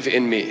and live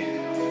in me.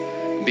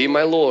 Be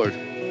my Lord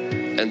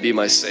and be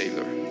my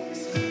Savior.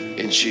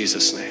 In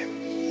Jesus' name,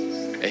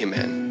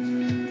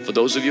 amen. For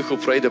those of you who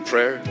prayed the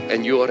prayer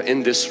and you are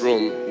in this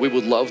room, we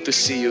would love to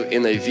see you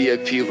in a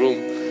VIP room.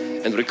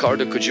 And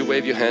Ricardo, could you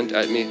wave your hand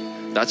at me?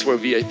 That's where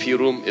VIP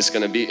room is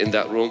going to be, in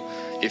that room.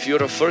 If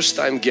you're a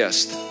first-time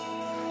guest,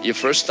 your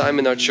first time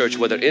in our church,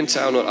 whether in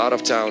town or out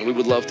of town, we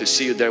would love to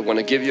see you there. Want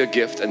to give you a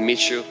gift and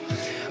meet you.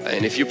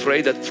 And if you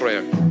pray that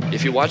prayer,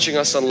 if you're watching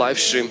us on live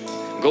stream,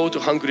 go to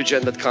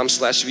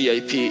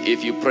hungrygen.com/VIP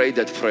if you prayed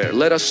that prayer.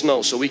 Let us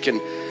know so we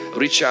can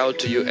reach out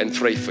to you and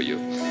pray for you.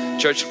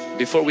 Church,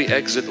 before we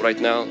exit right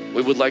now,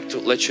 we would like to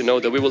let you know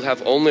that we will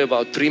have only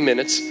about 3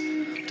 minutes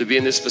to be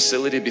in this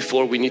facility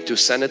before we need to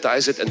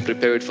sanitize it and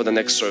prepare it for the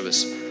next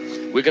service.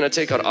 We're going to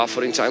take our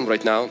offering time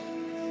right now.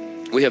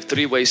 We have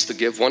 3 ways to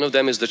give. One of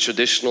them is the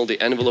traditional, the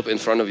envelope in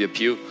front of your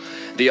pew.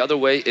 The other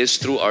way is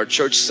through our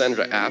Church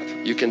Center app.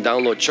 You can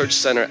download Church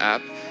Center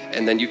app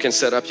and then you can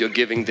set up your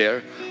giving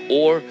there.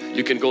 Or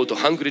you can go to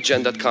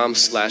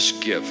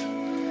hungrygen.com/give.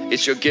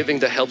 It's your giving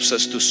that helps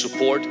us to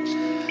support.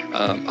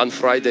 On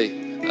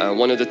Friday,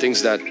 one of the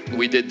things that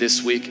we did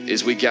this week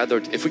is we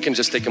gathered, if we can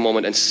just take a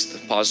moment and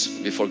pause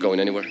before going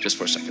anywhere, just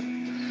for a second.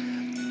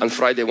 On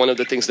Friday, one of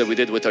the things that we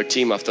did with our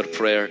team after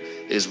prayer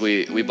is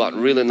we bought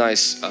really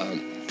nice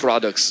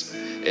products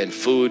and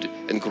food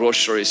and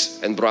groceries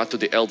and brought to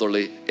the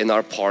elderly in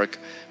our park,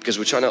 because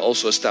we're trying to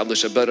also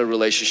establish a better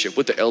relationship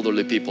with the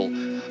elderly people.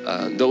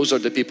 Those are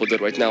the people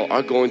that right now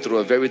are going through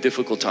a very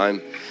difficult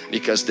time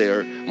because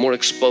they're more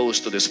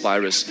exposed to this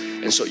virus.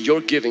 And so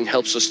your giving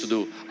helps us to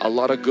do a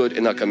lot of good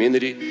in our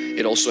community.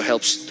 It also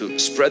helps to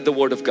spread the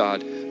word of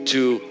God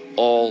to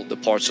all the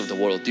parts of the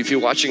world. If you're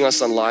watching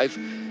us on live,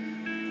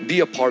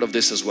 be a part of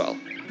this as well.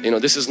 You know,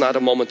 this is not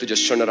a moment to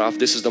just turn it off.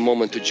 This is the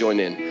moment to join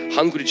in.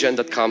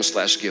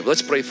 hungrygen.com/give.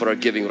 Let's pray for our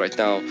giving right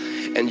now.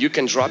 And you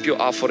can drop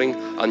your offering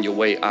on your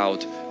way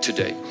out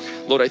today.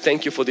 Lord, I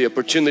thank you for the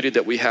opportunity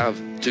that we have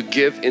to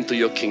give into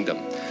your kingdom.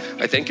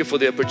 I thank you for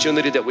the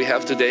opportunity that we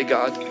have today,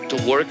 God, to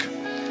work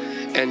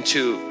and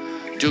to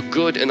do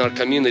good in our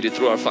community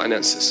through our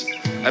finances.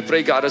 I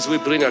pray, God, as we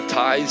bring our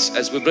tithes,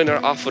 as we bring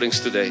our offerings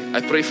today,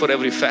 I pray for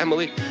every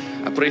family.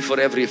 I pray for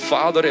every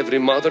father, every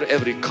mother,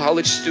 every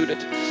college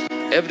student,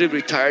 every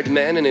retired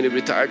man and any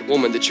retired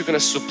woman, that you're going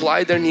to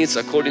supply their needs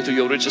according to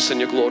your riches and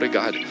your glory,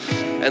 God.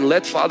 And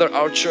let, Father,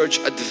 our church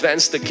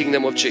advance the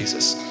kingdom of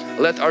Jesus.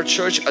 Let our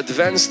church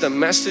advance the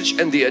message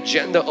and the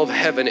agenda of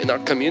heaven in our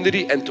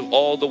community and to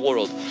all the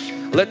world.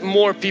 Let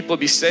more people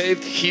be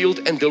saved,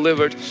 healed and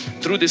delivered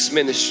through this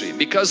ministry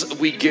because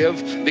we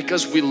give,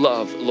 because we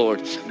love,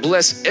 Lord.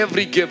 Bless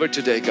every giver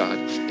today, God,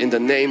 in the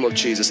name of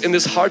Jesus. In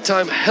this hard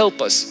time,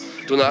 help us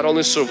to not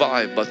only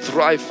survive but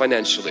thrive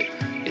financially.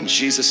 In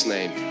Jesus'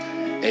 name,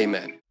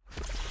 amen.